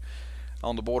 really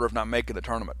on the border of not making the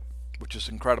tournament, which is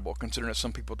incredible considering that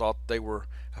some people thought they were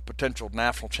a potential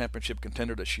national championship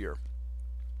contender this year.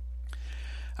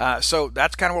 So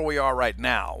that's kind of where we are right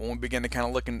now when we begin to kind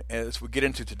of look as we get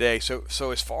into today. So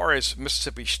as far as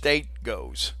Mississippi State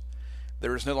goes,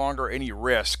 there is no longer any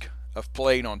risk of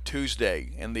playing on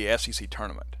Tuesday in the SEC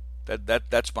tournament.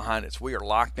 That's behind us. We are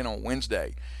locked in on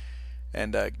Wednesday,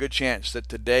 and a good chance that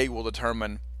today will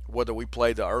determine whether we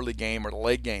play the early game or the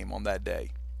late game on that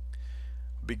day.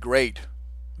 It'd be great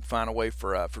to find a way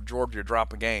for Georgia to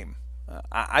drop a game.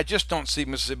 I just don't see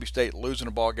Mississippi State losing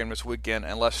a ball game this weekend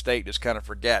unless State just kind of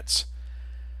forgets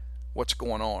what's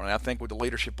going on. And I think with the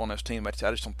leadership on this team, I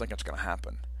just don't think it's going to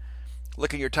happen.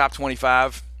 Looking at your top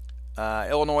 25,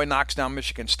 Illinois knocks down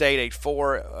Michigan State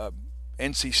 8-4.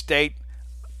 NC State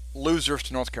losers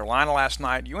to North Carolina last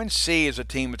night. UNC is a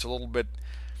team that's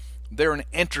they're an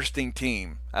interesting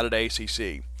team out of the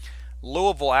ACC.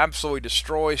 Louisville absolutely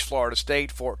destroys Florida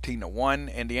State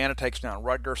 14-1. Indiana takes down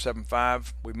Rutgers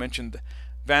 7-5. We mentioned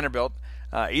Vanderbilt.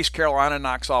 East Carolina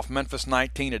knocks off Memphis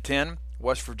 19-10.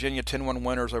 West Virginia 10-1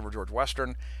 winners over George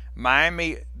Western.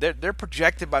 Miami, they're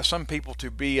projected by some people to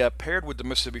be paired with the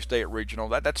Mississippi State Regional.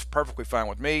 That's perfectly fine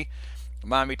with me.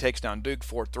 Miami takes down Duke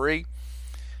 4-3.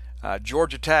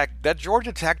 Georgia Tech, that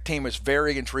Georgia Tech team is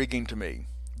very intriguing to me.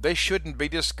 They shouldn't be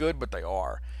this good, but they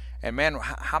are. And man,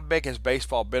 how big has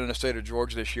baseball been in the state of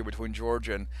Georgia this year between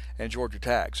Georgia and Georgia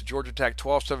Tech? So Georgia Tech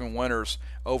 12-7 winners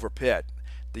over Pitt.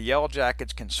 The Yellow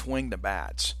Jackets can swing the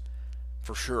bats,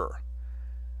 for sure.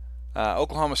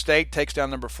 Oklahoma State takes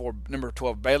down number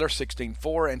 12 Baylor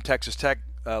 16-4, and Texas Tech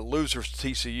losers to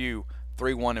TCU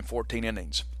 3-1 in 14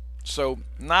 innings. So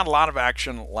not a lot of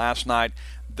action last night.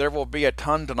 There will be a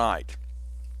ton tonight.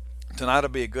 Tonight will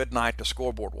be a good night to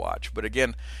scoreboard watch. But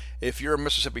again, if you're a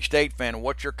Mississippi State fan,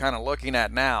 what you're kind of looking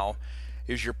at now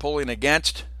is you're pulling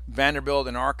against Vanderbilt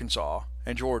and Arkansas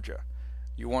and Georgia.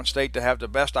 You want State to have the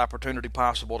best opportunity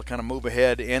possible to kind of move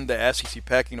ahead in the SEC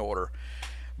pecking order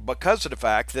because of the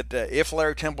fact that if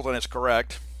Larry Templeton is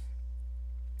correct,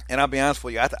 and I'll be honest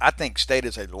with you, I think State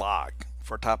is a lock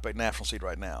for a top 8 national seed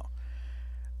right now.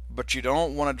 But you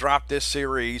don't want to drop this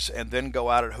series and then go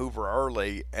out at Hoover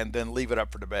early and then leave it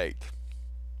up for debate.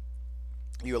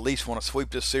 You at least want to sweep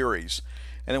this series,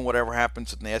 and then whatever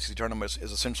happens in the SEC tournament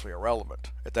is essentially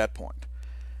irrelevant at that point.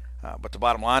 But the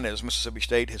bottom line is Mississippi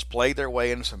State has played their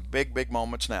way into some big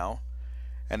moments now,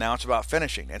 and now it's about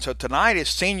finishing. And so tonight is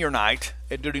senior night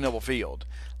at Dudy Noble Field.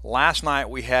 Last night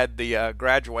we had the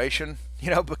graduation,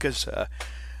 because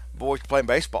boys playing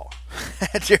baseball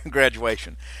during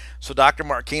graduation. So Dr.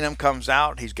 Mark Keenum comes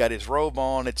out. He's got his robe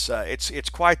on. It's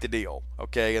quite the deal,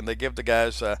 okay? And they give the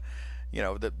guys,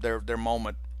 their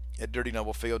moment at Dudy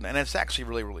Noble Field, and it's actually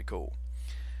really cool.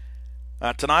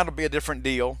 Tonight will be a different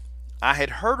deal. I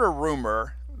had heard a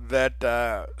rumor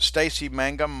that Stacey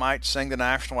Mangum might sing the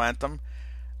national anthem.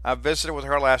 I visited with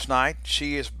her last night.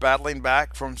 She is battling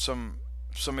back from some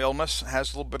illness,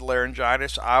 has a little bit of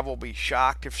laryngitis. I will be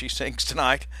shocked if she sings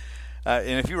tonight.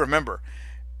 And if you remember,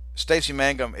 Stacey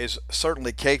Mangum is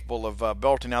certainly capable of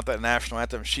belting out that national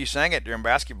anthem. She sang it during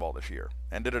basketball this year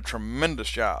and did a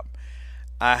tremendous job.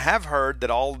 I have heard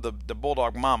that all the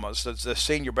Bulldog mamas, the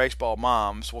senior baseball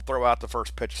moms, will throw out the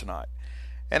first pitch tonight.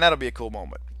 And that'll be a cool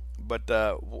moment. But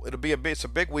it's a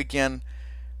big weekend.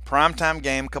 Primetime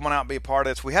game, coming out and be a part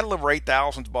of this. We had a little over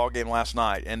 8,000 ball game last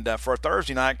night, and for a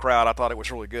Thursday night crowd, I thought it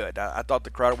was really good. I thought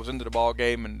the crowd was into the ball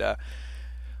game, and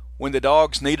when the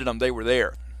Dogs needed them, they were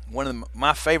there. One of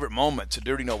my favorite moments at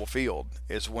Dudy Noble Field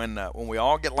is when we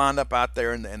all get lined up out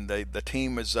there, and the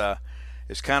team is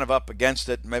kind of up against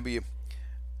it, maybe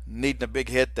needing a big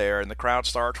hit there, and the crowd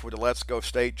starts with the "Let's Go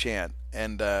State" chant,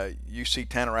 and you see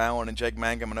Tanner Allen and Jake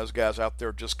Mangum and those guys out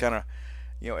there just kind of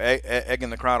egging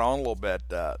the crowd on a little bit.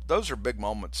 Those are big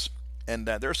moments, and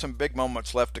there's some big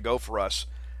moments left to go for us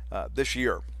this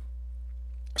year.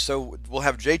 So we'll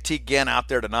have JT Ginn out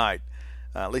there tonight.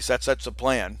 At least that's the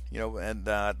plan, and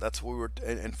that's what we were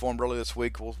informed earlier this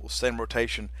week. We'll stay in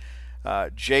rotation.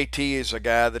 JT is a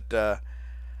guy that,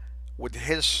 with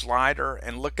his slider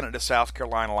and looking at the South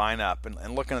Carolina lineup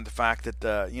and looking at the fact that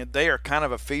they are kind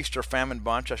of a feast or famine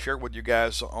bunch. I shared with you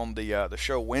guys on the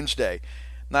show Wednesday.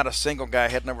 Not a single guy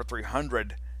hitting over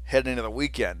 300 heading into the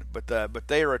weekend, but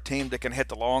they are a team that can hit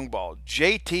the long ball.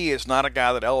 JT is not a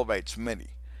guy that elevates many.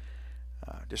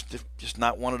 Just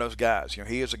not one of those guys.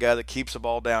 He is a guy that keeps the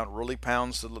ball down, really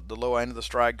pounds the low end of the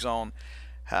strike zone,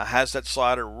 has that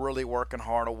slider really working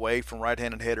hard away from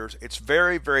right-handed hitters. It's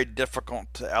very, very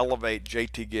difficult to elevate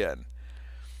JT Ginn.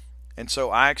 And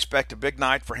so I expect a big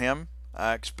night for him.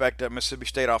 I expect Mississippi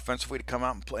State offensively to come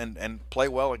out and play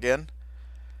well again.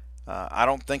 I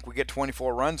don't think we get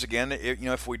 24 runs again.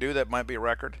 If we do, that might be a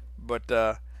record.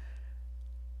 But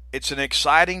it's an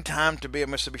exciting time to be a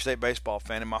Mississippi State baseball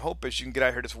fan, and my hope is you can get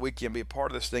out here this weekend and be a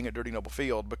part of this thing at Dudy Noble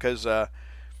Field because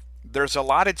there's a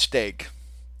lot at stake.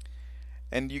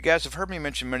 And you guys have heard me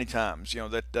mention many times,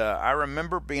 that I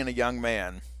remember being a young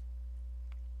man,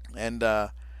 and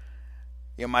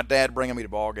my dad bringing me to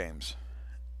ball games,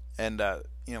 and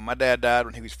my dad died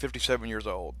when he was 57 years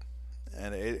old.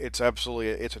 And it's a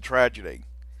tragedy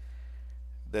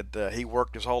that he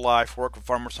worked his whole life, worked for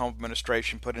Farmers Home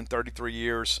Administration, put in 33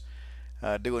 years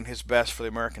doing his best for the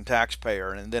American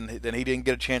taxpayer, and then he didn't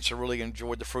get a chance to really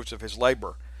enjoy the fruits of his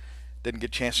labor, didn't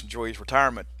get a chance to enjoy his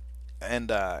retirement, and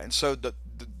so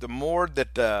the more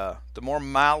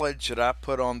mileage that I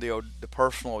put on the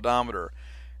personal odometer,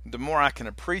 the more I can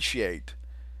appreciate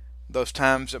those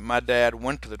times that my dad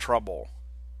went to the trouble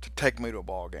to take me to a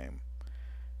ball game.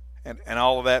 And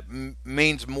all of that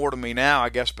means more to me now, I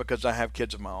guess, because I have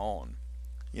kids of my own.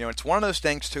 You know, it's one of those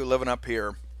things, too, living up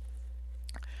here.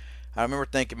 I remember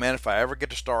thinking, man, if I ever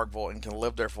get to Starkville and can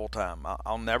live there full time,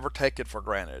 I'll never take it for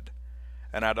granted.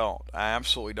 And I don't. I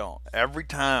absolutely don't. Every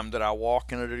time that I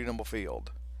walk into Duty Noble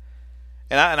Field,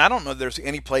 and I don't know if there's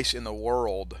any place in the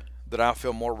world that I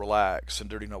feel more relaxed than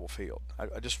Duty Noble Field.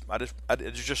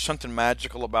 There's just something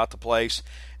magical about the place,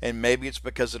 and maybe it's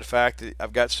because of the fact that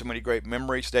I've got so many great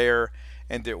memories there,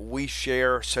 and that we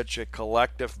share such a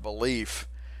collective belief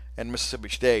in Mississippi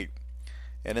State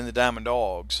and in the Diamond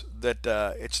Dogs that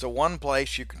it's the one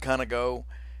place you can kind of go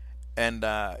and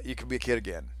you can be a kid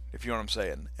again, if you know what I'm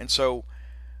saying. And so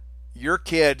your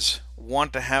kids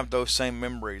want to have those same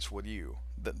memories with you.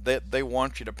 They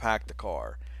want you to pack the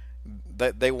car.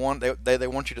 They want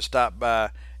you to stop by,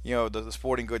 you know, the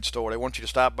sporting goods store. They want you to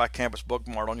stop by Campus Book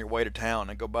Mart on your way to town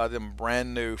and go buy them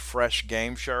brand new fresh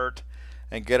game shirt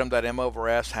and get them that M over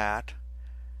S hat.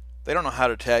 They don't know how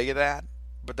to tell you that,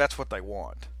 but that's what they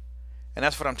want. And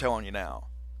that's what I'm telling you now.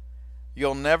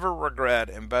 You'll never regret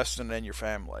investing in your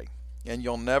family, and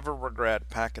you'll never regret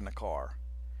packing the car.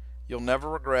 You'll never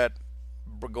regret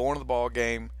going to the ball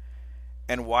game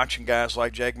and watching guys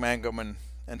like Jake Mangum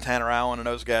and Tanner Allen and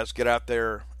those guys get out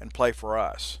there and play for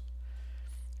us.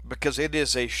 Because it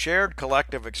is a shared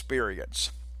collective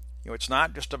experience. You know, it's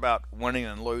not just about winning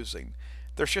and losing.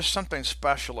 There's just something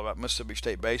special about Mississippi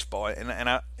State baseball,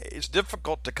 and it's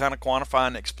difficult to kind of quantify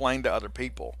and explain to other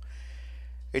people.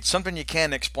 It's something you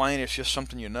can't explain, it's just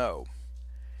something you know.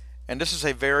 And this is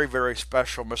a very, very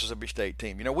special Mississippi State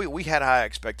team. You know, we had high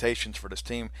expectations for this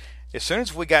team. As soon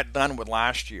as we got done with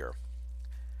last year,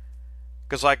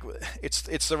 because like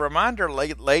it's the reminder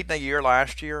late in the year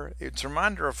last year. It's a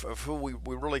reminder of who we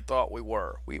really thought we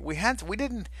were. We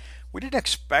didn't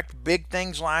expect big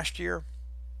things last year.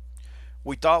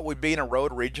 We thought we'd be in a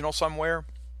road regional somewhere,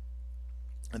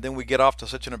 and then we get off to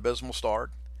such an abysmal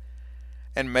start.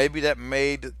 And maybe that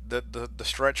made the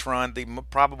stretch run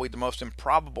probably the most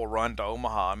improbable run to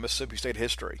Omaha in Mississippi State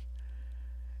history.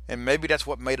 And maybe that's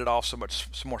what made it all so much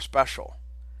more special,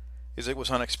 is it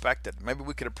was unexpected. Maybe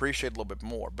we could appreciate it a little bit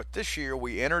more. But this year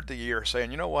we entered the year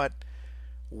saying, you know what,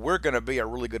 we're going to be a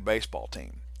really good baseball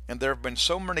team. And there have been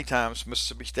so many times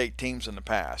Mississippi State teams in the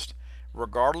past,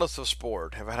 regardless of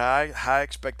sport, have had high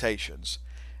expectations,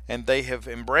 and they have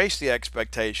embraced the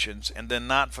expectations and then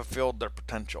not fulfilled their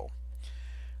potential.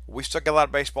 We still got a lot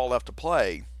of baseball left to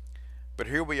play, but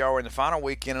here we are in the final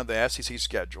weekend of the SEC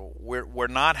schedule. We're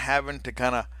not having to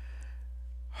kind of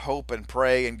hope and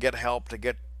pray and get help to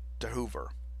get to Hoover.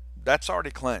 That's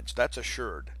already clinched. That's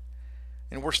assured.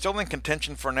 And we're still in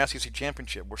contention for an SEC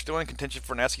championship. We're still in contention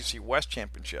for an SEC West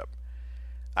championship.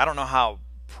 I don't know how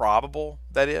probable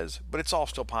that is, but it's all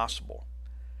still possible.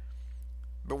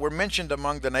 But we're mentioned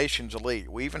among the nation's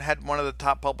elite. We even had one of the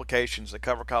top publications that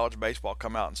cover college baseball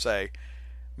come out and say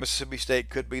Mississippi State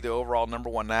could be the overall number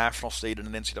one national seed in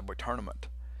an NCAA tournament.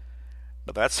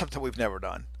 Now, that's something we've never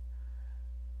done.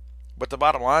 But the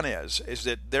bottom line is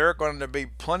that there are going to be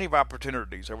plenty of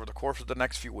opportunities over the course of the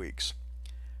next few weeks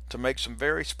to make some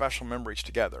very special memories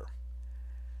together.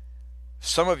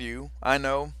 Some of you, I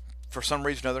know, for some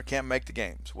reason or other, can't make the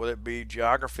games, whether it be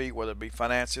geography, whether it be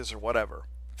finances, or whatever,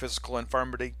 physical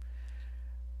infirmity.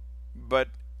 But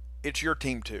it's your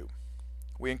team too.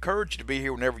 We encourage you to be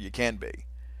here whenever you can be.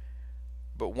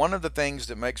 But one of the things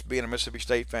that makes being a Mississippi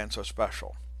State fan so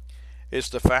special is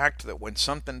the fact that when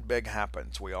something big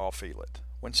happens, we all feel it.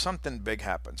 When something big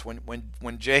happens, when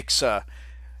Jake's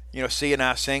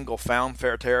CNI single found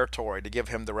fair territory to give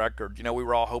him the record, you know, we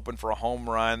were all hoping for a home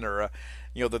run or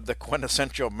the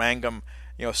quintessential Mangum,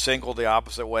 single the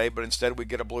opposite way, but instead we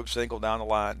get a blue single down the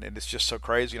line, and it's just so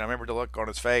crazy. And I remember the look on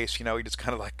his face, he just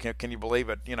kind of like, can you believe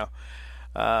it,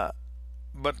 but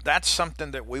that's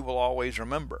something that we will always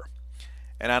remember.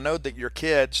 And I know that your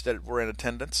kids that were in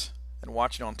attendance and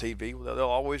watching on TV, they'll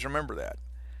always remember that.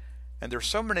 And there's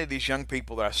so many of these young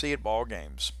people that I see at ball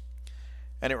games,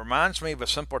 and it reminds me of a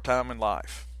simpler time in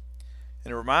life.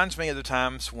 And it reminds me of the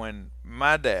times when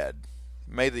my dad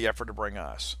made the effort to bring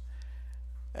us.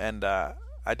 And I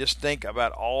just think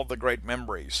about all the great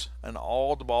memories and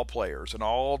all the ball players and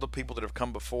all the people that have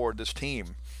come before this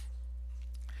team.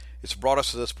 It's brought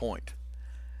us to this point.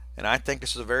 And I think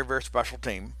this is a very, very special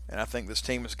team, and I think this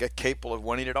team is capable of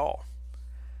winning it all.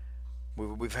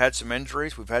 We've had some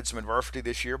injuries, we've had some adversity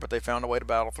this year, but they found a way to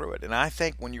battle through it. And I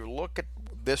think when you look at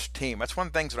this team, that's one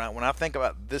of the things when I think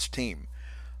about this team,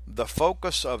 the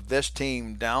focus of this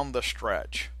team down the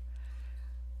stretch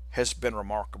has been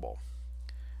remarkable.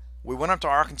 We went up to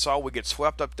Arkansas. We get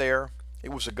swept up there. It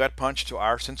was a gut punch to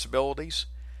our sensibilities.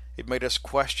 It made us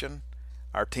question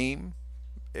our team.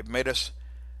 It made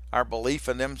our belief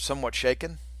in them somewhat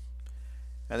shaken.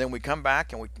 And then we come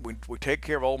back and we take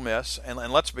care of Ole Miss. And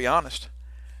let's be honest,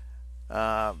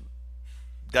 that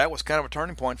was kind of a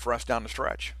turning point for us down the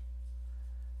stretch.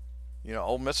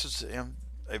 Ole Miss is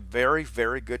a very,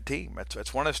 very good team.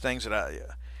 It's one of those things that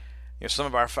some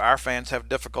of our fans have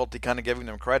difficulty kind of giving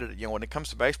them credit. When it comes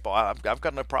to baseball, I've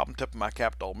got no problem tipping my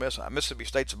cap to Ole Miss. Mississippi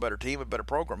State's a better team, a better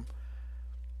program.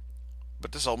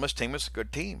 But this Ole Miss team is a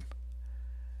good team.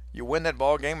 You win that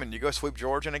ball game and you go sweep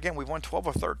Georgia, and again, we've won 12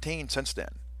 or 13 since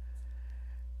then.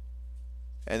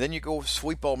 And then you go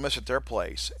sweep Ole Miss at their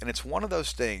place, and it's one of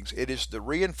those things. It is the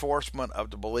reinforcement of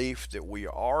the belief that we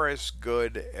are as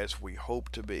good as we hope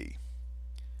to be.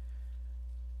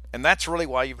 And that's really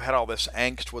why you've had all this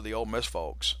angst with the Ole Miss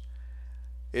folks,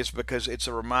 is because it's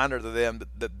a reminder to them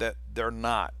that they're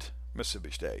not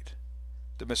Mississippi State.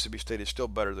 That Mississippi State is still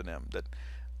better than them. That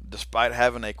despite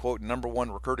having a, quote,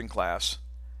 #1 recruiting class,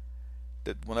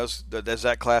 that as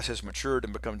that class has matured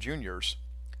and become juniors,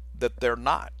 that they're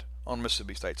not on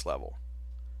Mississippi State's level.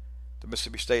 The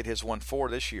Mississippi State has won 4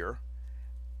 this year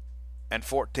and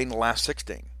 14 the last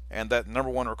 16. And that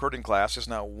 #1 recruiting class is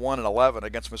now 1-11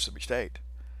 against Mississippi State.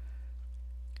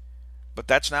 But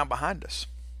that's now behind us.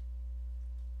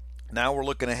 Now we're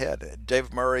looking ahead.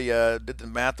 Dave Murray did the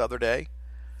math the other day.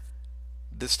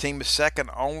 This team is second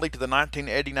only to the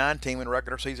 1989 team in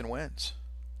regular season wins.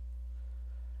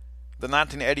 The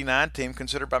 1989 team,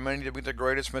 considered by many to be the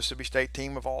greatest Mississippi State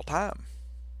team of all time.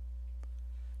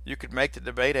 You could make the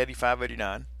debate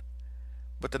 85-89,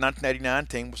 but the 1989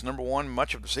 team was #1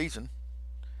 much of the season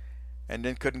and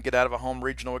then couldn't get out of a home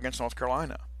regional against North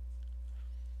Carolina.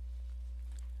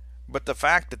 But the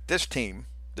fact that this team,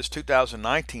 this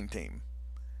 2019 team,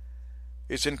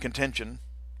 is in contention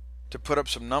to put up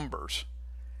some numbers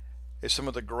as some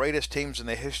of the greatest teams in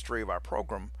the history of our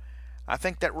program, I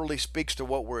think that really speaks to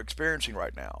what we're experiencing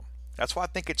right now. That's why I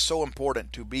think it's so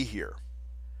important to be here.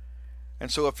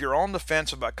 And so if you're on the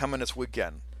fence about coming this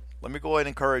weekend, let me go ahead and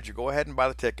encourage you. Go ahead and buy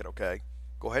the ticket, okay?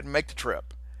 Go ahead and make the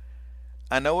trip.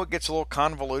 I know it gets a little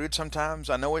convoluted sometimes.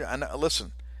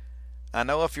 Listen, I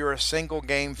know if you're a single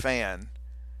game fan,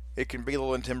 it can be a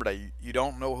little intimidating. You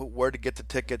don't know where to get the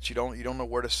tickets. You don't know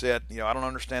where to sit. I don't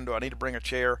understand. Do I need to bring a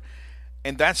chair?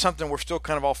 And that's something we're still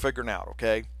kind of all figuring out,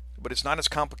 okay? But it's not as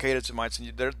complicated as it might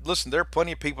seem. Listen, there are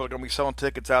plenty of people that are going to be selling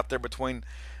tickets out there between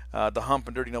the Hump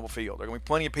and Dirty Noble Field. There are going to be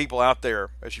plenty of people out there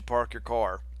as you park your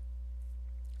car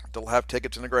that'll have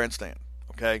tickets in the grandstand,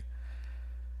 okay?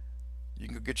 You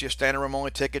can get you a standing room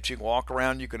only ticket. You can walk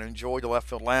around. You can enjoy the left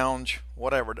field lounge,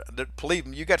 whatever. Believe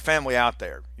me, you got family out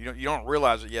there. You don't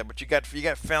realize it yet, but you got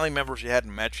family members you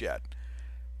hadn't met yet.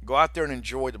 Go out there and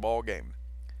enjoy the ball game.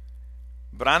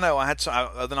 But I know the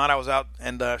other night I was out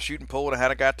and shooting pool, and I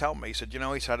had a guy tell me. He said,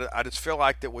 I just feel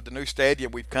like that with the new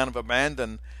stadium, we've kind of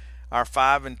abandoned our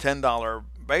 $5 and $10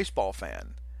 baseball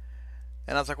fan.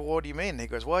 And I was like, well, what do you mean? And he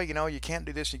goes, well, you can't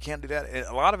do this, you can't do that. And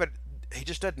a lot of it, he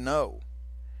just doesn't know.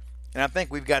 And I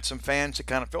think we've got some fans that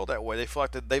kind of feel that way. They feel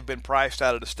like that they've been priced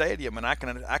out of the stadium. And I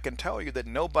can tell you that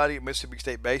nobody at Mississippi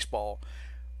State baseball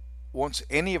wants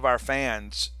any of our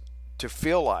fans to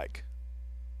feel like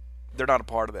they're not a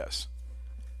part of this,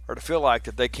 or to feel like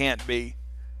that they can't be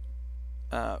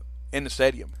in the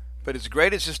stadium. But as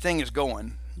great as this thing is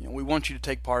going, we want you to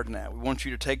take part in that. We want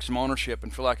you to take some ownership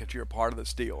and feel like that you're a part of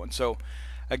this deal. And so,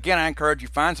 again, I encourage you,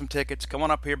 find some tickets, come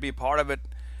on up here, be a part of it,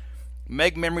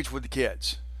 make memories with the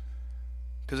kids.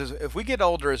 Because if we get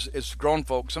older as grown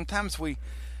folks, sometimes we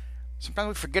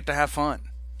forget to have fun.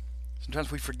 Sometimes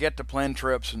we forget to plan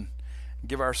trips and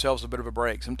give ourselves a bit of a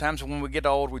break. Sometimes when we get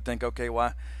old, we think, okay,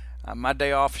 my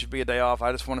day off should be a day off.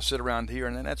 I just want to sit around here.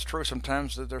 And that's true.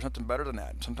 Sometimes there's something better than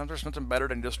that. Sometimes there's something better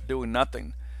than just doing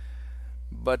nothing.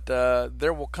 But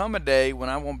there will come a day when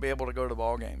I won't be able to go to the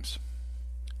ball games.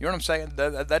 You know what I'm saying?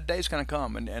 That day's going to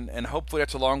come, and hopefully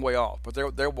that's a long way off. But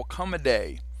there will come a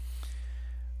day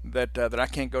that I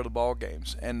can't go to the ball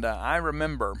games. And I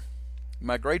remember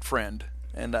my great friend,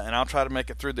 and I'll try to make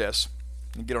it through this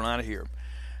and get on out of here.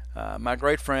 My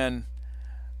great friend,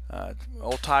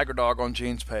 old Tiger Dog on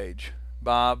Gene's page,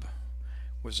 Bob,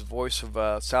 was the voice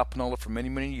of South Panola for many,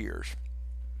 many years.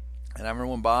 And I remember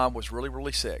when Bob was really,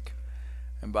 really sick.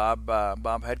 And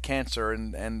Bob had cancer,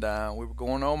 and we were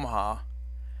going to Omaha.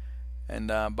 And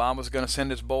Bob was going to send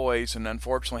his boys, and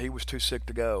unfortunately he was too sick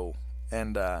to go.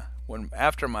 And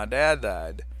after my dad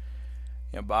died,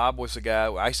 Bob was the guy.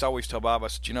 I used to always tell Bob, I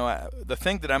said, the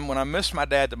thing that when I miss my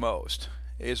dad the most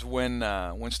is when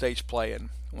State's playing,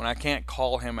 when I can't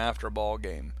call him after a ball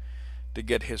game to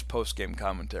get his post-game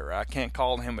commentary. I can't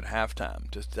call him at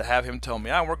halftime just to have him tell me,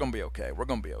 we're going to be okay. We're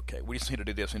going to be okay. We just need to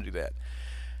do this and do that.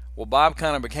 Well, Bob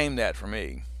kind of became that for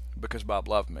me because Bob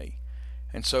loved me.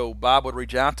 And so Bob would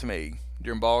reach out to me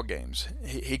during ball games.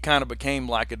 He kind of became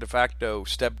like a de facto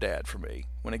stepdad for me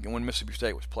when Mississippi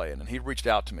State was playing, and he reached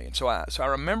out to me. And so I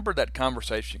remember that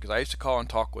conversation because I used to call and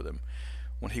talk with him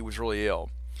when he was really ill.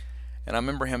 And I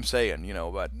remember him saying,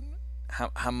 about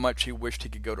how much he wished he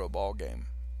could go to a ball game.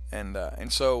 And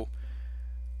so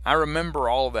I remember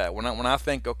all of that when I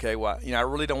think, okay, well, I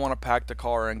really don't want to pack the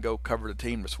car and go cover the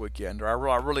team this weekend, or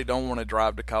I really don't want to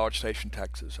drive to College Station,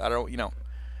 Texas.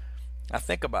 I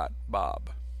think about Bob,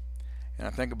 and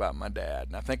I think about my dad,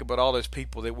 and I think about all those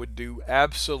people that would do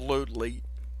absolutely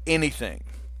anything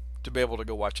to be able to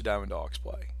go watch the Diamond Dogs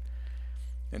play.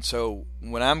 And so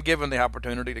when I'm given the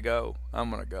opportunity to go, I'm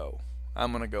going to go.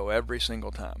 I'm going to go every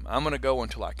single time. I'm going to go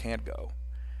until I can't go,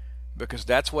 because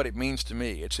that's what it means to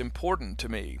me. It's important to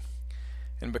me,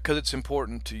 and because it's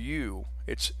important to you,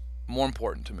 it's more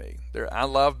important to me. I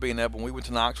love being able, when we went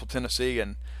to Knoxville, Tennessee,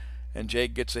 and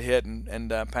Jake gets a hit and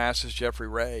passes Jeffrey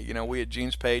Ray. We at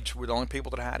Gene's Page were the only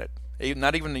people that had it.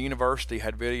 Not even the university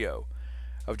had video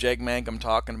of Jake Mangum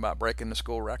talking about breaking the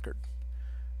school record.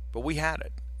 But we had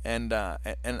it. And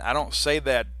I don't say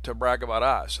that to brag about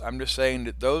us. I'm just saying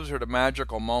that those are the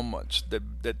magical moments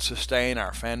that sustain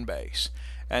our fan base.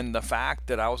 And the fact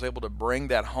that I was able to bring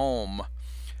that home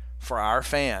for our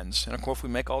fans, and of course we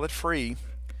make all that free,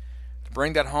 to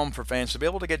bring that home for fans, to be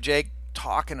able to get Jake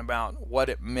talking about what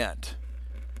it meant,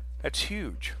 that's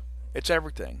huge. It's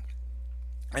everything.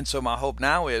 And so my hope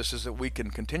now is that we can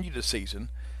continue the season,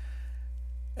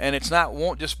 and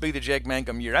won't just be the Jake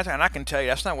Mangum year. And I can tell you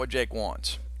that's not what Jake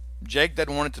wants. Jake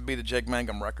doesn't want it to be the Jake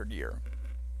Mangum record year.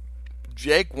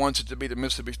 Jake wants it to be the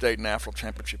Mississippi State National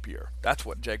Championship year. That's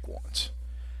what Jake wants.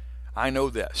 I know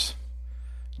this.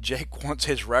 Jake wants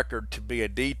his record to be a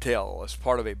detail as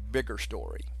part of a bigger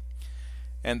story.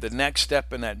 And the next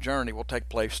step in that journey will take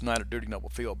place tonight at Dudy Noble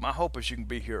Field. My hope is you can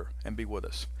be here and be with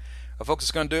us. Well, folks,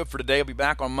 it's going to do it for today. I'll be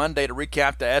back on Monday to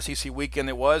recap the SEC weekend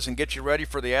it was and get you ready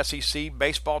for the SEC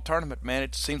baseball tournament. Man,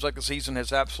 it seems like the season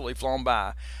has absolutely flown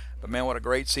by. But, man, what a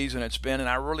great season it's been. And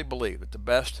I really believe that the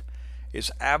best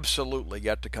is absolutely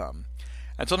yet to come.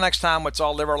 Until next time, let's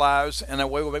all live our lives in a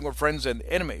way we'll make more friends and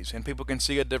enemies, and people can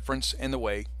see a difference in the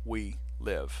way we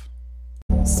live.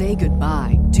 Say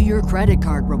goodbye to your credit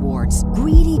card rewards.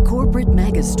 Greedy corporate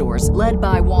mega stores, led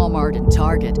by Walmart and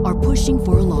Target, are pushing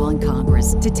for a law in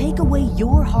Congress to take away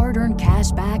your hard-earned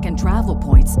cash back and travel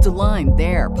points to line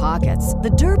their pockets. The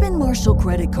Durbin-Marshall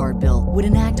credit card bill would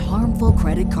enact harmful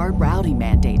credit card routing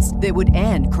mandates that would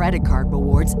end credit card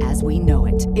rewards as we know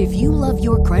it. If you love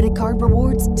your credit card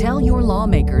rewards, tell your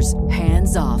lawmakers,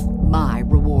 hands off my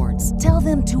rewards. Tell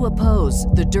them to oppose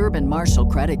the Durbin-Marshall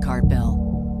credit card bill.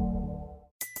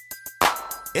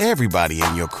 Everybody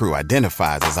in your crew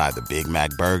identifies as either Big Mac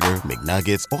Burger,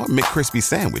 McNuggets, or McCrispy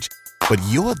Sandwich. But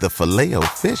you're the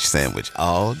Filet-O-Fish Sandwich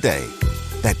all day.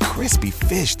 That crispy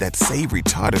fish, that savory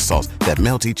tartar sauce, that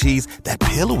melty cheese, that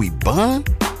pillowy bun.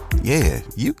 Yeah,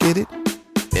 you get it.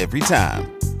 Every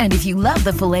time. And if you love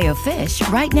the Filet-O-Fish,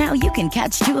 right now you can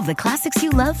catch two of the classics you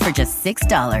love for just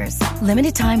 $6.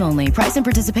 Limited time only. Price and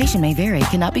participation may vary.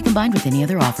 Cannot be combined with any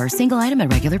other offer. Single item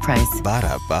at regular price.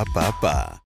 Ba-da-ba-ba-ba.